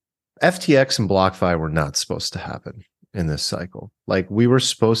FTX and BlockFi were not supposed to happen in this cycle. Like we were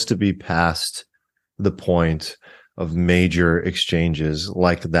supposed to be past the point of major exchanges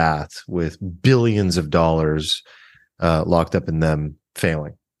like that with billions of dollars locked up in them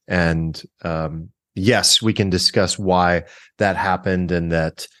failing. And yes, we can discuss why that happened and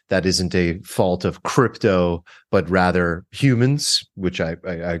that isn't a fault of crypto, but rather humans, which I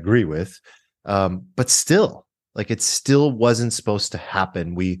agree with. But still, like it still wasn't supposed to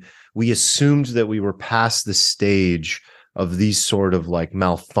happen. We assumed that we were past the stage of these sort of like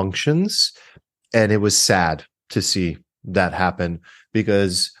malfunctions. And it was sad to see that happen,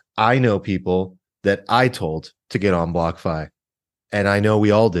 because I know people that I told to get on BlockFi, and I know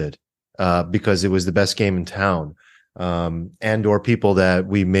we all did. Because it was the best game in town, and or people that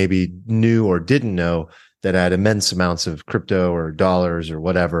we maybe knew or didn't know that had immense amounts of crypto or dollars or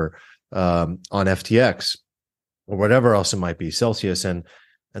whatever on FTX or whatever else it might be, Celsius, and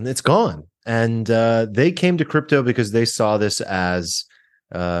it's gone. And they came to crypto because they saw this as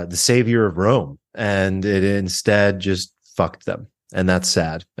the savior of Rome, and it instead just fucked them, and that's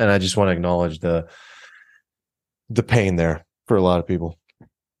sad. And I just want to acknowledge the pain there for a lot of people.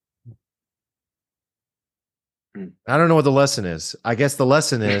 I don't know what the lesson is. I guess the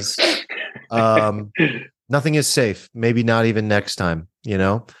lesson is nothing is safe. Maybe not even next time,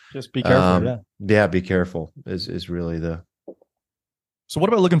 Just be careful. Yeah, be careful is really the. So what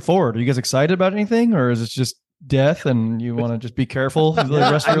about looking forward? Are you guys excited about anything, or is it just death and you want to just be careful for the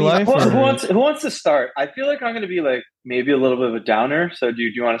rest of your life? Who wants to start? I feel like I'm going to be like maybe a little bit of a downer. So do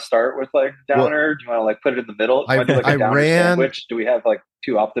you want to start with like downer? Do you want to like put it in the middle? Do you want to do like a downer sandwich? Do we have like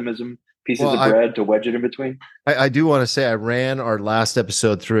two optimism pieces of bread to wedge it in between? I do want to say I ran our last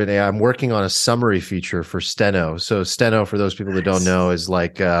episode through an AI. I'm working on a summary feature for Steno. So Steno, for those people that don't know, is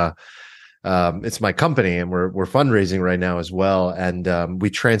like it's my company, and we're fundraising right now as well. And we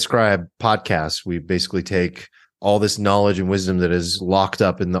transcribe podcasts. We basically take all this knowledge and wisdom that is locked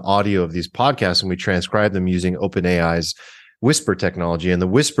up in the audio of these podcasts, and we transcribe them using OpenAI's Whisper technology. And the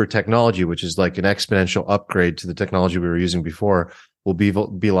Whisper technology, which is like an exponential upgrade to the technology we were using before, will be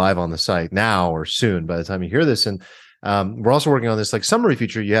live on the site now or soon by the time you hear this. And we're also working on this like summary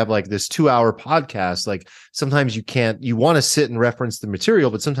feature. You have like this 2-hour podcast. Like sometimes you want to sit and reference the material,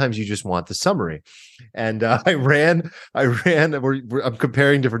 but sometimes you just want the summary. And I'm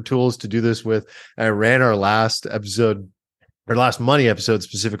comparing different tools to do this with. And I ran our last money episode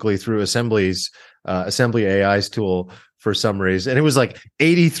specifically through Assembly AI's tool for summaries, and it was like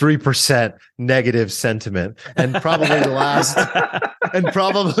 83% negative sentiment, and probably the last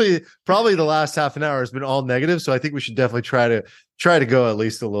half an hour has been all negative. So I think we should definitely try to go at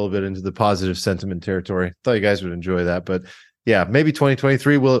least a little bit into the positive sentiment territory. Thought you guys would enjoy that, but yeah, maybe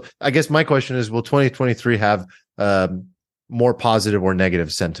 2023 will. I guess my question is, will 2023 have more positive or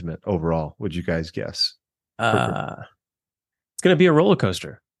negative sentiment overall? Would you guys guess? It's going to be a roller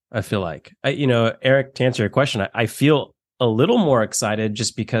coaster. I feel like, Eric, to answer your question, I feel a little more excited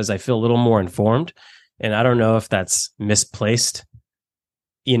just because I feel a little more informed, and I don't know if that's misplaced,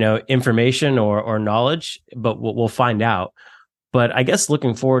 information or knowledge, but we'll find out. But I guess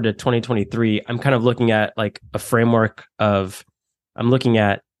looking forward to 2023, I'm kind of looking at like a framework of, I'm looking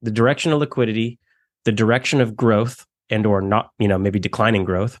at the direction of liquidity, the direction of growth and or not, maybe declining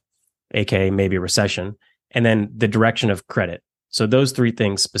growth, aka maybe recession, and then the direction of credit. So those three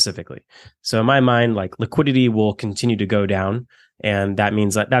things specifically. So in my mind, like liquidity will continue to go down. And that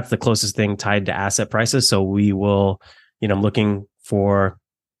means that that's the closest thing tied to asset prices. So we will, I'm looking for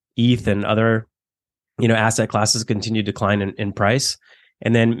ETH and other, asset classes continue to decline in price.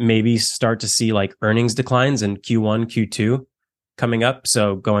 And then maybe start to see like earnings declines in Q1, Q2 coming up.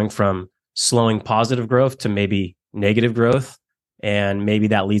 So going from slowing positive growth to maybe negative growth. And maybe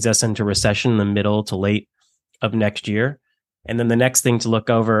that leads us into recession in the middle to late of next year. And then the next thing to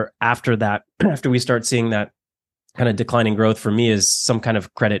look over after that, after we start seeing that kind of declining growth for me, is some kind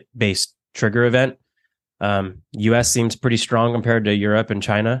of credit-based trigger event. US seems pretty strong compared to Europe and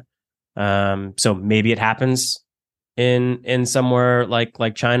China. So maybe it happens in somewhere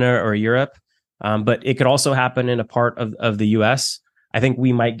like China or Europe. But it could also happen in a part of the US. I think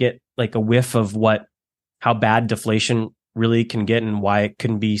we might get like a whiff of how bad deflation really can get and why it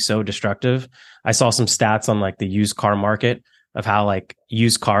can be so destructive. I saw some stats on like the used car market of how like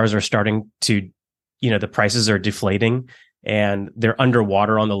used cars are starting to, the prices are deflating and they're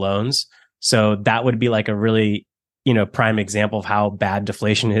underwater on the loans. So that would be like a really, prime example of how bad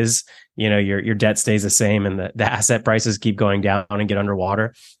deflation is. Your debt stays the same and the asset prices keep going down and get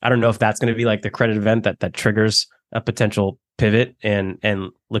underwater. I don't know if that's going to be like the credit event that triggers a potential pivot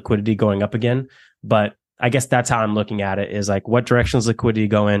and liquidity going up again. But I guess that's how I'm looking at it, is like, what direction is liquidity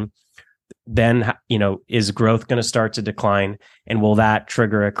going? Then, is growth going to start to decline? And will that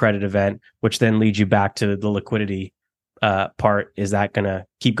trigger a credit event, which then leads you back to the liquidity part? Is that going to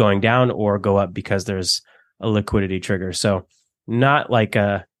keep going down or go up because there's a liquidity trigger? So not like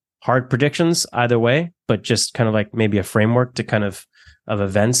hard predictions either way, but just kind of like maybe a framework to kind of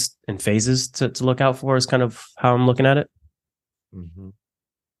events and phases to look out for is kind of how I'm looking at it. Mm-hmm.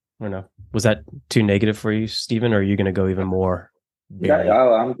 I don't know. Was that too negative for you, Stephen, or are you going to go even more? Yeah,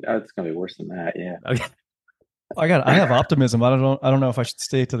 it's going to be worse than that. Yeah. Okay. I have optimism. I don't know if I should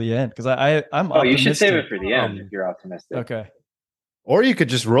stay to the end because I'm. Oh, you should save it for the end if you're optimistic. Okay. Or you could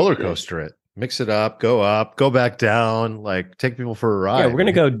just roller coaster it, mix it up, go back down, like take people for a ride. Yeah, we're going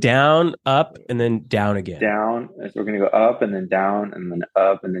to go down, up, and then down again. Down. We're going to go up and then down and then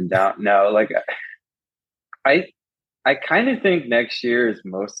up and then down. No, like I kind of think next year is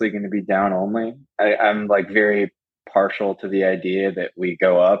mostly going to be down only. I'm like very partial to the idea that we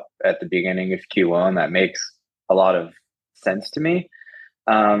go up at the beginning of Q1. That makes a lot of sense to me.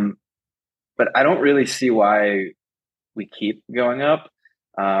 But I don't really see why we keep going up.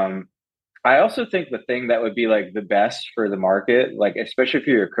 I also think the thing that would be like the best for the market, like especially if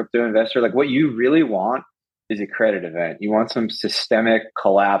you're a crypto investor, like what you really want is a credit event. You want some systemic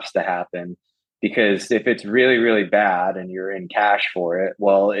collapse to happen. Because if it's really, really bad and you're in cash for it,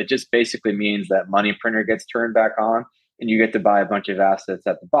 well, it just basically means that money printer gets turned back on and you get to buy a bunch of assets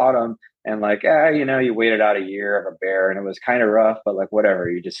at the bottom. And like, you waited out a year of a bear and it was kind of rough, but like whatever,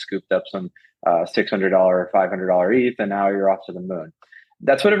 you just scooped up some $600 or $500 ETH and now you're off to the moon.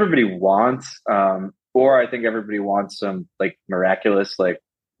 That's what everybody wants. Or I think everybody wants some like miraculous, like,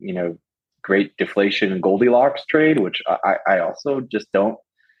 great deflation and Goldilocks trade, which I also just don't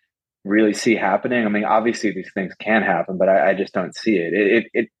really see happening. I mean, obviously these things can happen, but I just don't see it.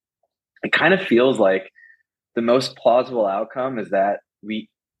 It kind of feels like the most plausible outcome is that we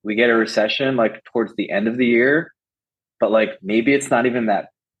get a recession like towards the end of the year, but like maybe it's not even that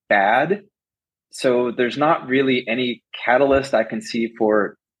bad. So there's not really any catalyst I can see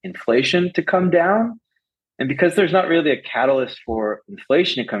for inflation to come down. And because there's not really a catalyst for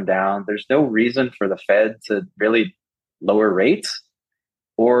inflation to come down, there's no reason for the Fed to really lower rates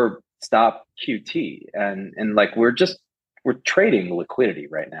or stop QT. And like we're trading liquidity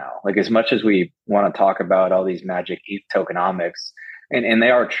right now. Like as much as we want to talk about all these magic ETH tokenomics, and they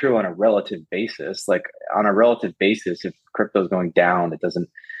are true on a relative basis, like on a relative basis, if crypto is going down, it doesn't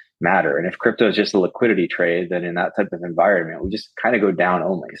matter. And if crypto is just a liquidity trade, then in that type of environment, we just kind of go down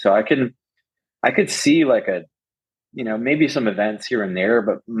only. So I could see like maybe some events here and there,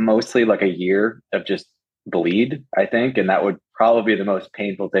 but mostly like a year of just bleed, I think. And that would probably be the most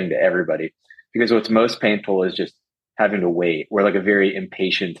painful thing to everybody, because what's most painful is just having to wait. We're like a very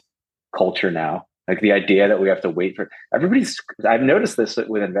impatient culture now. Like the idea that we have to wait for I've noticed this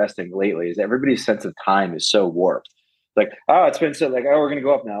with investing lately, is everybody's sense of time is so warped. Like, it's been so like, we're going to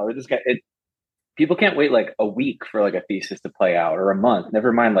go up now. Or this guy, people can't wait like a week for like a thesis to play out, or a month,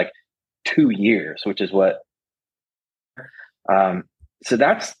 never mind like 2 years, which is what, so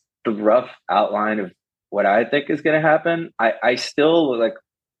that's the rough outline of what I think is going to happen. I still like,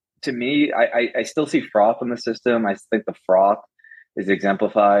 to me, I still see froth in the system. I think the froth is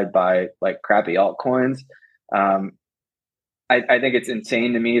exemplified by like crappy altcoins. I think it's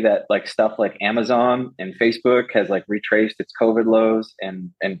insane to me that like stuff like Amazon and Facebook has like retraced its COVID lows,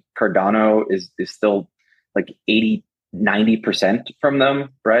 and Cardano is still like 80-90% from them,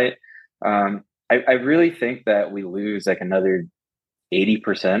 right? I really think that we lose like another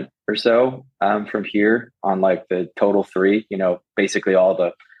 80% or so from here on like the total three, basically all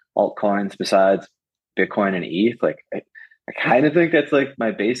the altcoins besides Bitcoin and ETH. Like I kind of think that's like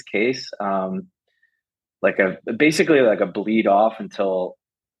my base case. Basically like a bleed off until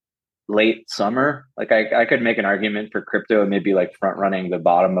late summer. Like I could make an argument for crypto and maybe like front running the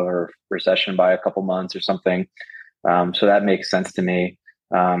bottom of a recession by a couple months or something. So that makes sense to me.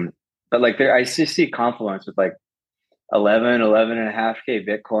 But like I just see confluence with like 11.5K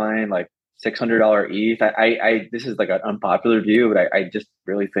Bitcoin, like $600 ETH. This is like an unpopular view, but I just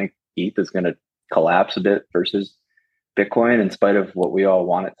really think ETH is going to collapse a bit versus Bitcoin, in spite of what we all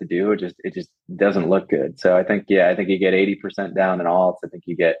want it to do. It just doesn't look good. So I think you get 80% down in alts. I think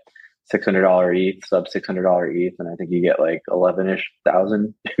you get $600 ETH, sub $600 ETH, and I think you get like 11-ish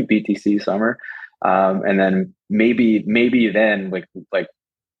thousand BTC summer. And then maybe then like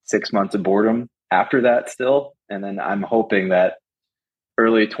 6 months of boredom after that still. And then I'm hoping that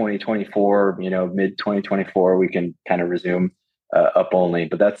early 2024, mid 2024, we can kind of resume up only.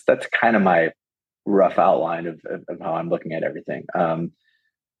 But that's kind of my rough outline of how I'm looking at everything.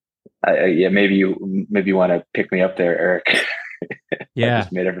 Maybe you want to pick me up there, Eric. Yeah, I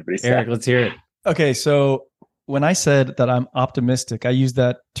just made everybody sad. Eric, let's hear it. Okay, so when I said that I'm optimistic, I use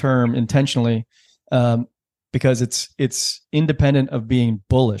that term intentionally because it's independent of being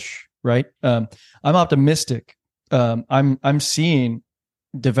bullish, right? I'm optimistic. I'm seeing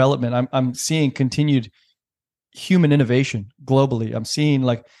development. I'm seeing continued human innovation globally. I'm seeing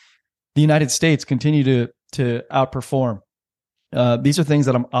like the United States continue to outperform. These are things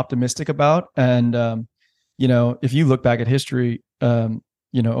that I'm optimistic about. And, if you look back at history,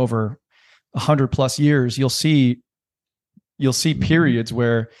 over 100+ years, you'll see periods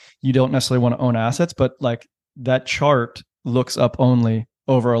where you don't necessarily want to own assets, but like that chart looks up only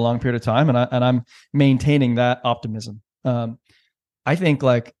over a long period of time. And I'm maintaining that optimism. I think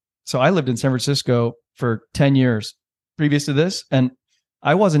so I lived in San Francisco for 10 years previous to this, and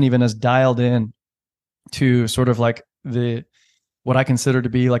I wasn't even as dialed in to sort of like what I consider to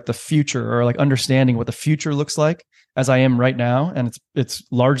be like the future, or like understanding what the future looks like, as I am right now. And it's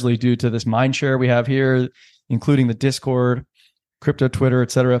largely due to this mind share we have here, including the Discord, crypto, Twitter,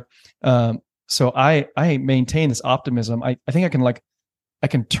 etc. So I maintain this optimism. I think I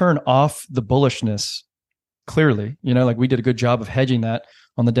can turn off the bullishness clearly. Like we did a good job of hedging that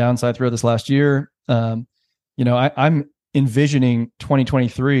on the downside throughout this last year. I'm envisioning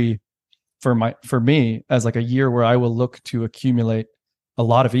 2023 for me as like a year where I will look to accumulate a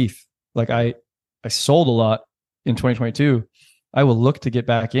lot of ETH. Like I sold a lot in 2022. I will look to get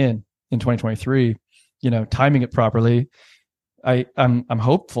back in 2023, timing it properly. I'm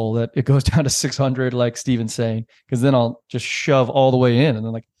hopeful that it goes down to 600, like Steven's saying, because then I'll just shove all the way in. And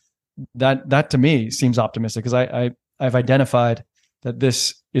then like that to me seems optimistic, because I've identified that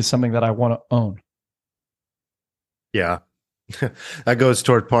this is something that I want to own. Yeah. That goes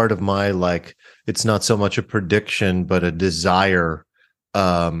toward part of my, like, it's not so much a prediction, but a desire.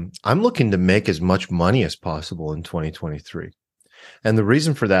 I'm looking to make as much money as possible in 2023. And the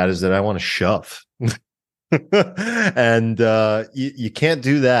reason for that is that I want to shove. And you can't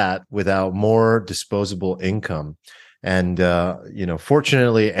do that without more disposable income. And,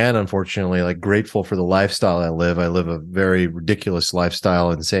 fortunately and unfortunately, like, grateful for the lifestyle I live. I live a very ridiculous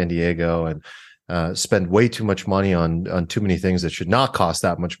lifestyle in San Diego, and spend way too much money on too many things that should not cost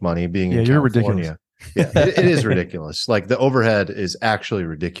that much money. Being in you're California. ridiculous. Yeah, it is ridiculous. Like the overhead is actually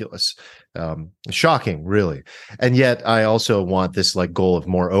ridiculous. Shocking, really. And yet I also want this like goal of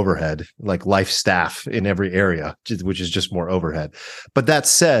more overhead, like life staff in every area, which is just more overhead. But that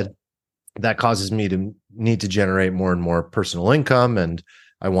said, that causes me to need to generate more and more personal income. And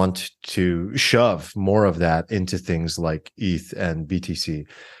I want to shove more of that into things like ETH and BTC.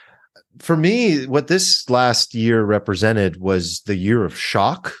 For me, what this last year represented was the year of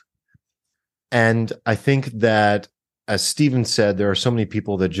shock. And I think that, as Steven said, there are so many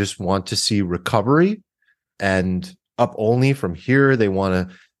people that just want to see recovery and up only from here. They want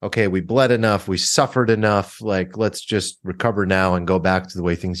to, okay, we bled enough, we suffered enough, like, let's just recover now and go back to the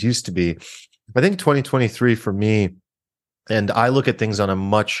way things used to be. I think 2023 for me, and I look at things on a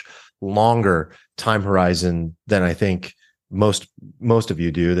much longer time horizon than I think most of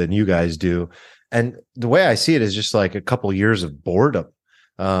you do, than you guys do. And the way I see it is just like a couple years of boredom,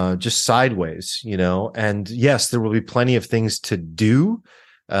 just sideways, and yes, there will be plenty of things to do.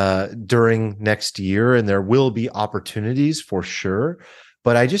 during next year, and there will be opportunities for sure.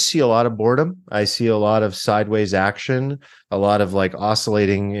 But I just see a lot of boredom. I see a lot of sideways action, a lot of like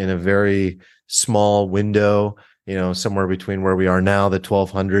oscillating in a very small window, somewhere between where we are now, the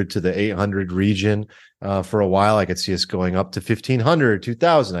 1200 to the 800 region. For a while, I could see us going up to 1500,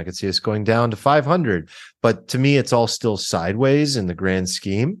 2000. I could see us going down to 500. But to me, it's all still sideways in the grand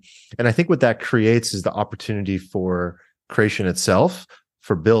scheme. And I think what that creates is the opportunity for creation itself,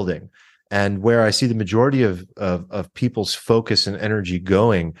 for building. And where I see the majority of people's focus and energy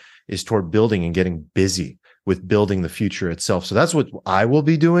going is toward building and getting busy with building the future itself. So that's what I will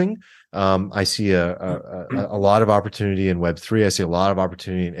be doing. I see a lot of opportunity in Web3. I see a lot of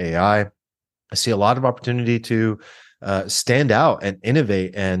opportunity in AI. I see a lot of opportunity to stand out and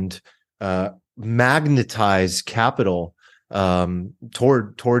innovate and magnetize capital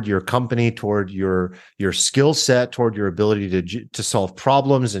toward your company, toward your skill set, toward your ability to solve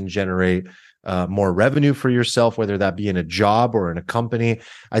problems and generate more revenue for yourself, whether that be in a job or in a company.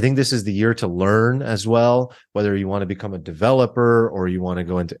 I think this is the year to learn as well, whether you want to become a developer or you want to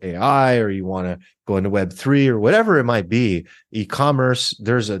go into AI or you want to go into Web3 or whatever it might be, e-commerce,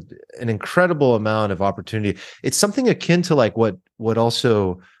 there's an incredible amount of opportunity. It's something akin to like what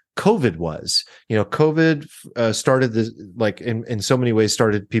also COVID was. COVID started this, like in so many ways,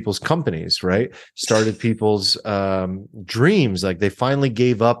 started people's companies, right? Started people's dreams. Like they finally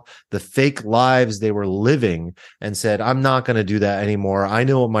gave up the fake lives they were living and said, I'm not going to do that anymore. I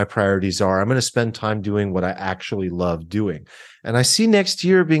know what my priorities are. I'm going to spend time doing what I actually love doing. And I see next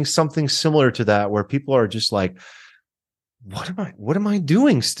year being something similar to that, where people are just like, what am I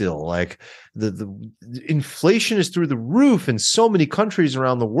doing still? Like the inflation is through the roof in so many countries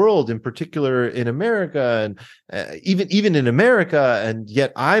around the world, in particular in America, and even in America, and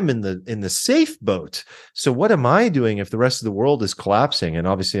yet I'm in the safe boat. So what am I doing if the rest of the world is collapsing? And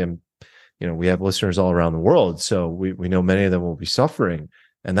obviously we have listeners all around the world, so we know many of them will be suffering,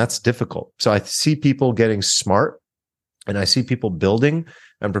 and that's difficult. So I see people getting smart, and I see people building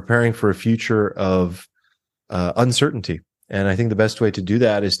and preparing for a future of uncertainty. And I think the best way to do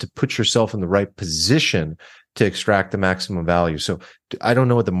that is to put yourself in the right position to extract the maximum value. So I don't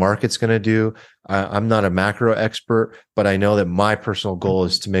know what the market's going to do. I'm not a macro expert, but I know that my personal goal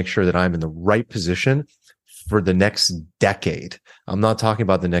is to make sure that I'm in the right position for the next decade. I'm not talking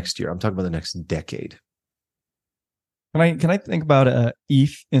about the next year. I'm talking about the next decade. Can I think about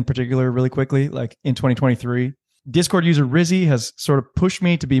ETH in particular really quickly? Like in 2023, Discord user Rizzy has sort of pushed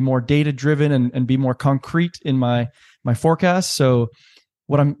me to be more data driven and be more concrete in my forecast. So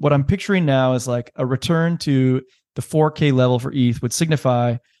what I'm picturing now is like a return to the 4K level for ETH would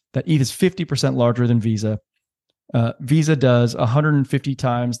signify that ETH is 50% larger than Visa. Visa does 150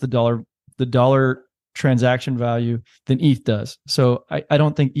 times the dollar transaction value than ETH does. So I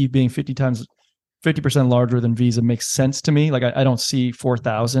don't think ETH being 50% larger than Visa makes sense to me. Like I don't see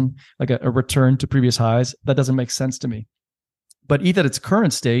 4,000, like a return to previous highs. That doesn't make sense to me. But ETH at its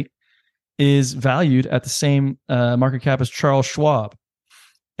current state is valued at the same market cap as Charles Schwab.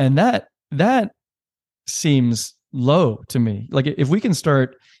 And that seems low to me. Like if we can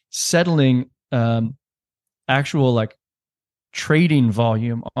start settling actual like trading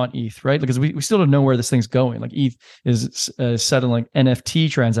volume on ETH, right? Because we still don't know where this thing's going. Like ETH is settling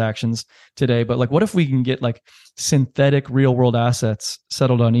NFT transactions today, but like what if we can get like synthetic real world assets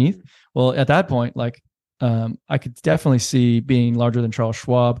settled on ETH? Well, at that point, like I could definitely see being larger than Charles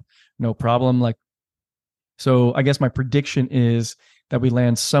Schwab, no problem. Like, so I guess my prediction is that we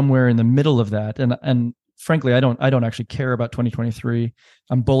land somewhere in the middle of that. And frankly, I don't actually care about 2023.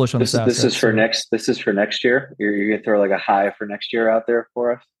 I'm bullish on this asset. This is for next year. You're gonna throw like a high for next year out there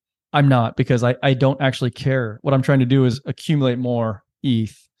for us? I'm not, because I don't actually care. What I'm trying to do is accumulate more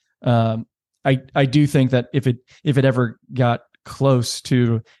ETH. I do think that if it ever got close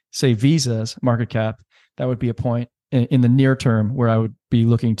to, say, Visa's market cap, that would be a point in the near term where I would be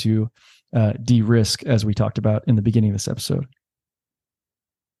looking to de-risk, as we talked about in the beginning of this episode.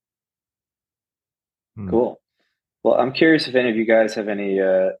 Cool. Well, I'm curious if any of you guys have any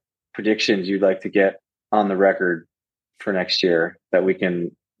predictions you'd like to get on the record for next year that we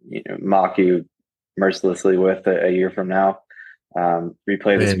can mock you mercilessly with a year from now.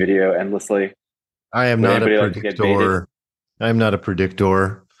 Replay this video endlessly. I am not a predictor. I'm not a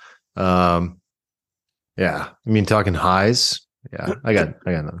predictor. Yeah. I mean, talking highs. Yeah. I got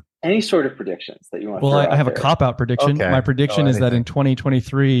none. Any sort of predictions that you want to Well, I have a cop-out prediction. Okay. My prediction is that in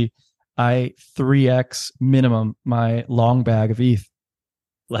 2023, I 3x minimum my long bag of ETH.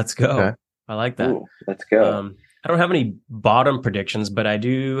 Let's go. Okay. I like that. Ooh, let's go. I don't have any bottom predictions, but I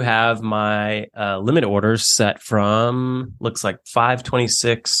do have my limit orders set from looks like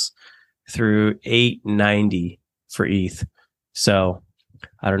 526 through 890 for ETH. So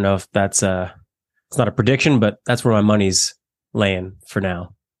I don't know if that's it's not a prediction, but that's where my money's laying for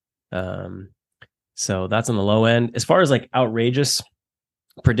now. So that's on the low end. As far as like outrageous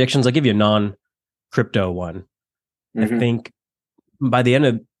predictions, I'll give you a non-crypto one. I think by the end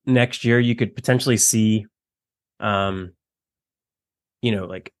of next year, you could potentially see, like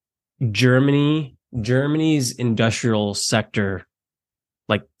Germany's industrial sector,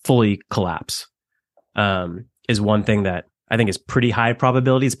 like fully collapse, is one thing that I think is pretty high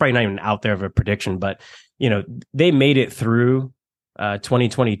probability. It's probably not even out there of a prediction, but they made it through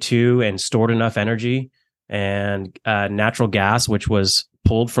 2022 and stored enough energy and natural gas, which was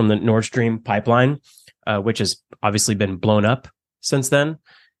pulled from the Nord Stream pipeline, which has obviously been blown up since then.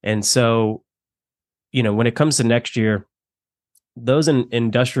 And so, when it comes to next year, those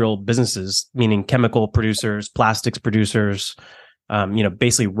industrial businesses, meaning chemical producers, plastics producers,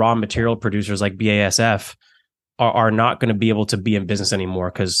 basically raw material producers like BASF, are not going to be able to be in business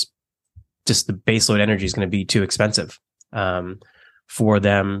anymore because just the baseload energy is going to be too expensive for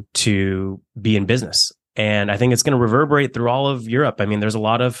them to be in business. And I think it's going to reverberate through all of Europe. I mean, there's a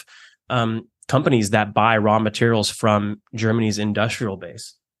lot of companies that buy raw materials from Germany's industrial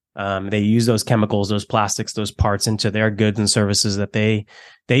base. They use those chemicals, those plastics, those parts into their goods and services that they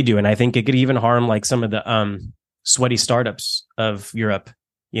do. And I think it could even harm like some of the sweaty startups of Europe.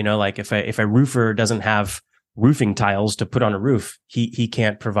 Like if a roofer doesn't have roofing tiles to put on a roof, he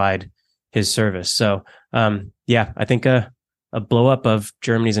can't provide his service. So I think a blow up of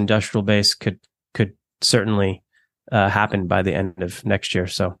Germany's industrial base could certainly happen by the end of next year.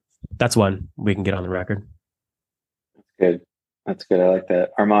 So that's one we can get on the record. That's good. I like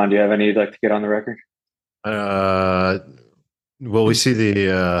that. Armand, do you have any you'd like to get on the record? Will we see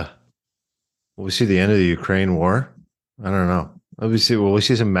the end of the Ukraine war? I don't know. Will we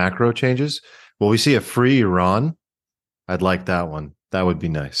see some macro changes? Will we see a free Iran? I'd like that one. That would be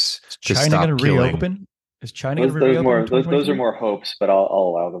nice. Is China going to reopen? Is China going to reopen? Those are more hopes, but I'll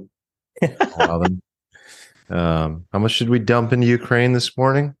allow them. Allow them. How much should we dump into Ukraine this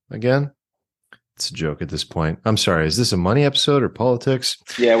morning again? It's a joke at this point. I'm sorry. Is this a money episode or politics?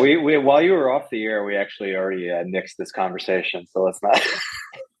 Yeah, we while you were off the air, we actually already nixed this conversation. So let's not.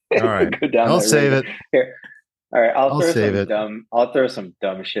 All right. Go down I'll save it. Here. All right. I'll throw some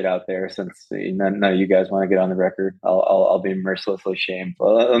dumb shit out there since none of you guys want to get on the record. I'll be mercilessly shamed.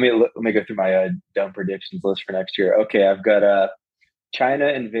 Let me go through my dumb predictions list for next year. Okay, I've got China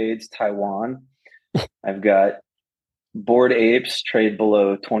invades Taiwan. I've got Bored Apes trade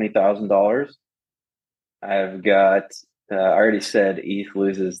below $20,000. I've got, I already said ETH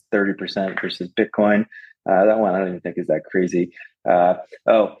loses 30% versus Bitcoin. That one I don't even think is that crazy.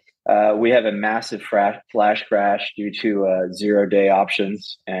 We have a massive flash crash due to 0-day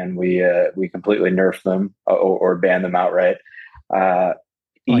options, and we completely nerf them or ban them outright.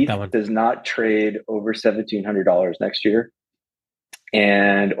 ETH does not trade over $1,700 next year,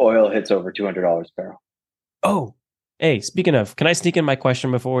 and oil hits over $200 a barrel. Oh, hey, speaking of, can I sneak in my question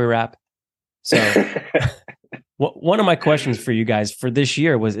before we wrap? So one of my questions for you guys for this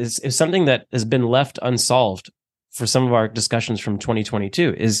year is something that has been left unsolved for some of our discussions from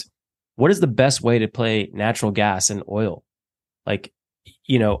 2022 is what is the best way to play natural gas and oil? Like,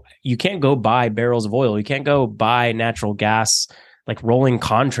 you can't go buy barrels of oil. You can't go buy natural gas, like rolling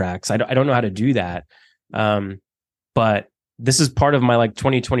contracts. I don't know how to do that. But this is part of my like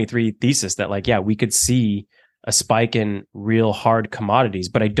 2023 thesis that like, yeah, we could see a spike in real hard commodities,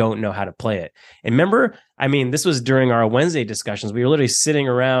 but I don't know how to play it. And remember, this was during our Wednesday discussions. We were literally sitting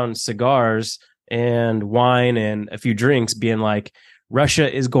around cigars and wine and a few drinks being like,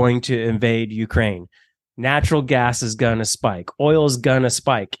 Russia is going to invade Ukraine. Natural gas is going to spike. Oil is going to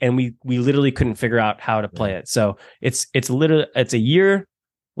spike. And we literally couldn't figure out how to play it. So it's a year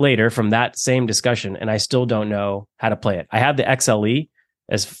later from that same discussion, and I still don't know how to play it. I have the XLE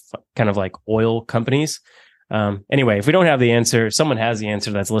as kind of like oil companies. Anyway, if we don't have the answer, someone has the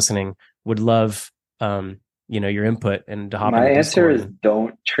answer that's listening, would love, your input and to hop My in answer is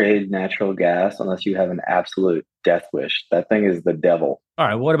don't trade natural gas unless you have an absolute death wish. That thing is the devil. All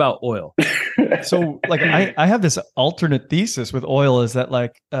right. What about oil? So like, I have this alternate thesis with oil is that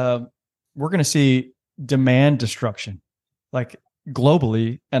like, we're going to see demand destruction like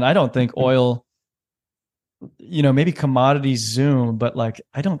globally. And I don't think oil, maybe commodities zoom, but like,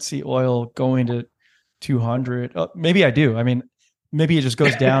 I don't see oil going to 200. Maybe I do. Maybe it just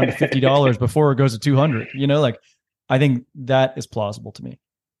goes down to $50 before it goes to 200. Like I think that is plausible to me.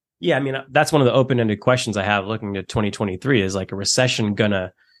 Yeah, I mean, that's one of the open-ended questions I have looking at 2023 is like a recession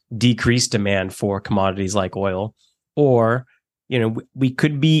gonna decrease demand for commodities like oil, or we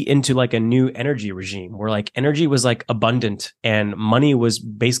could be into like a new energy regime where like energy was like abundant and money was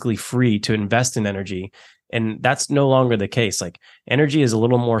basically free to invest in energy, and that's no longer the case. Like energy is a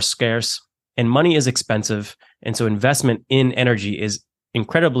little more scarce and money is expensive, and so investment in energy is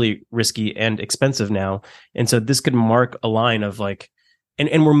incredibly risky and expensive now. And so this could mark a line of like,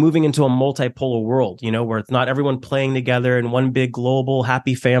 and we're moving into a multipolar world, where it's not everyone playing together in one big global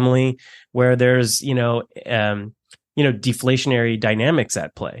happy family, where there's, deflationary dynamics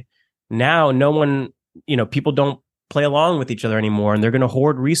at play. Now, no one, people don't play along with each other anymore, and they're going to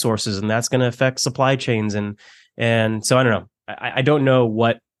hoard resources, and that's going to affect supply chains. And so I don't know. I don't know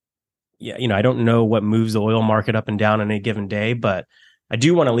what, I don't know what moves the oil market up and down on a given day, but I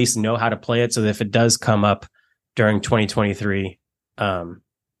do want to at least know how to play it so that if it does come up during 2023, you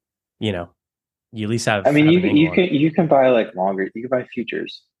at least have. I mean, you can buy like longer. You can buy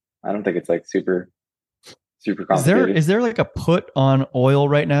futures. I don't think it's like super complicated. Is there like a put on oil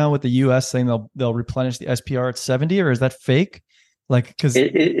right now with the U.S. saying they'll replenish the SPR at 70, or is that fake? Like, because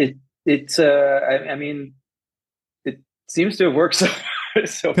it's I mean, it seems to have worked so.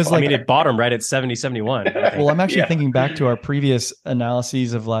 Because I mean, it bottomed right at 70, 71. Well, I'm actually thinking back to our previous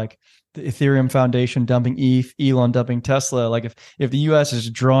analyses of like the Ethereum Foundation dumping ETH, Elon dumping Tesla. Like if the US is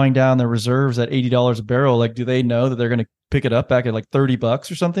drawing down their reserves at $80 a barrel, like do they know that they're going to pick it up back at like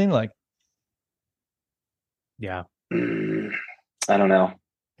 $30 or something? Like, yeah, I don't know.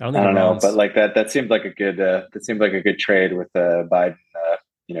 I don't know, but like that seemed like a good trade with Biden,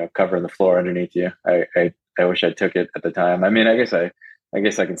 covering the floor underneath you. I wish I took it at the time. I mean, I guess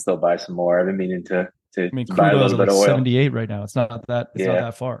I can still buy some more. I've been meaning to buy a little bit of oil. 78 right now. It's not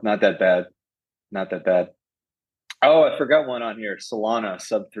that far. Not that bad. Oh, I forgot one on here. Solana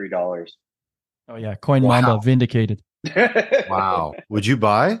sub $3. Oh yeah, Coin Mamba vindicated. Wow. Would you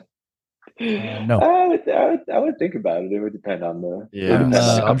buy? No. I would think about it. It would depend on the. Yeah,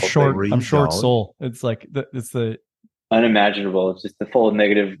 I'm short Sol. It's like it's the unimaginable. It's just the full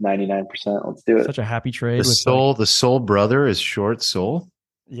negative 99%. Let's do it. Such a happy trade. The Sol brother is short Sol.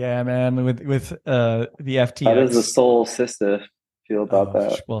 Yeah, man. With the FTX. How does the Sol sister feel about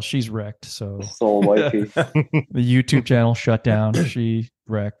that? Well, she's wrecked. So Sol wifey. The YouTube channel shut down. She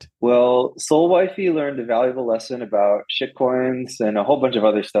wrecked. Well, Sol wifey learned a valuable lesson about shitcoins and a whole bunch of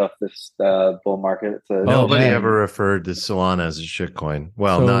other stuff this bull market. Nobody ever referred to Solana as a shitcoin.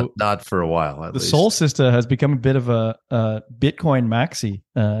 Well, so not for a while. At least. Sol sister has become a bit of a Bitcoin maxi.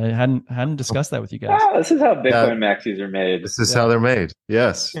 I hadn't discussed that with you guys. This is how Bitcoin maxis are made. This is how they're made.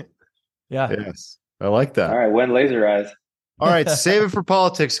 Yes. Yeah. Yes. I like that. All right. When laser eyes. All right, save it for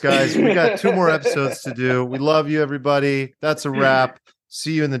politics, guys. We got 2 more episodes to do. We love you, everybody. That's a wrap.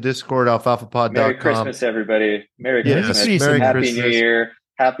 See you in the Discord, alfalfapod.com. Merry Christmas, everybody. Merry Christmas. Happy New Year.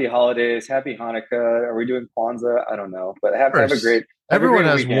 Happy holidays. Happy Hanukkah. Are we doing Kwanzaa? I don't know. But have a great Everyone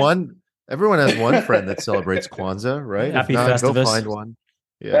has weekend. Everyone has one friend that celebrates Kwanzaa, right? Happy Festivus. Go find one.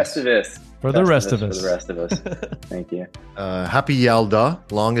 Yes. Festivus. For the rest of us. For the rest of us. Thank you. Happy Yalda,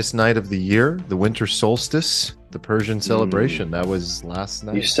 longest night of the year, the winter solstice, the Persian celebration. That was last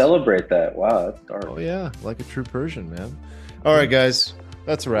night. You celebrate that. Wow, that's dark. Oh, yeah. Like a true Persian, man. All right, guys.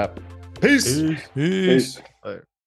 That's a wrap. Peace. Peace.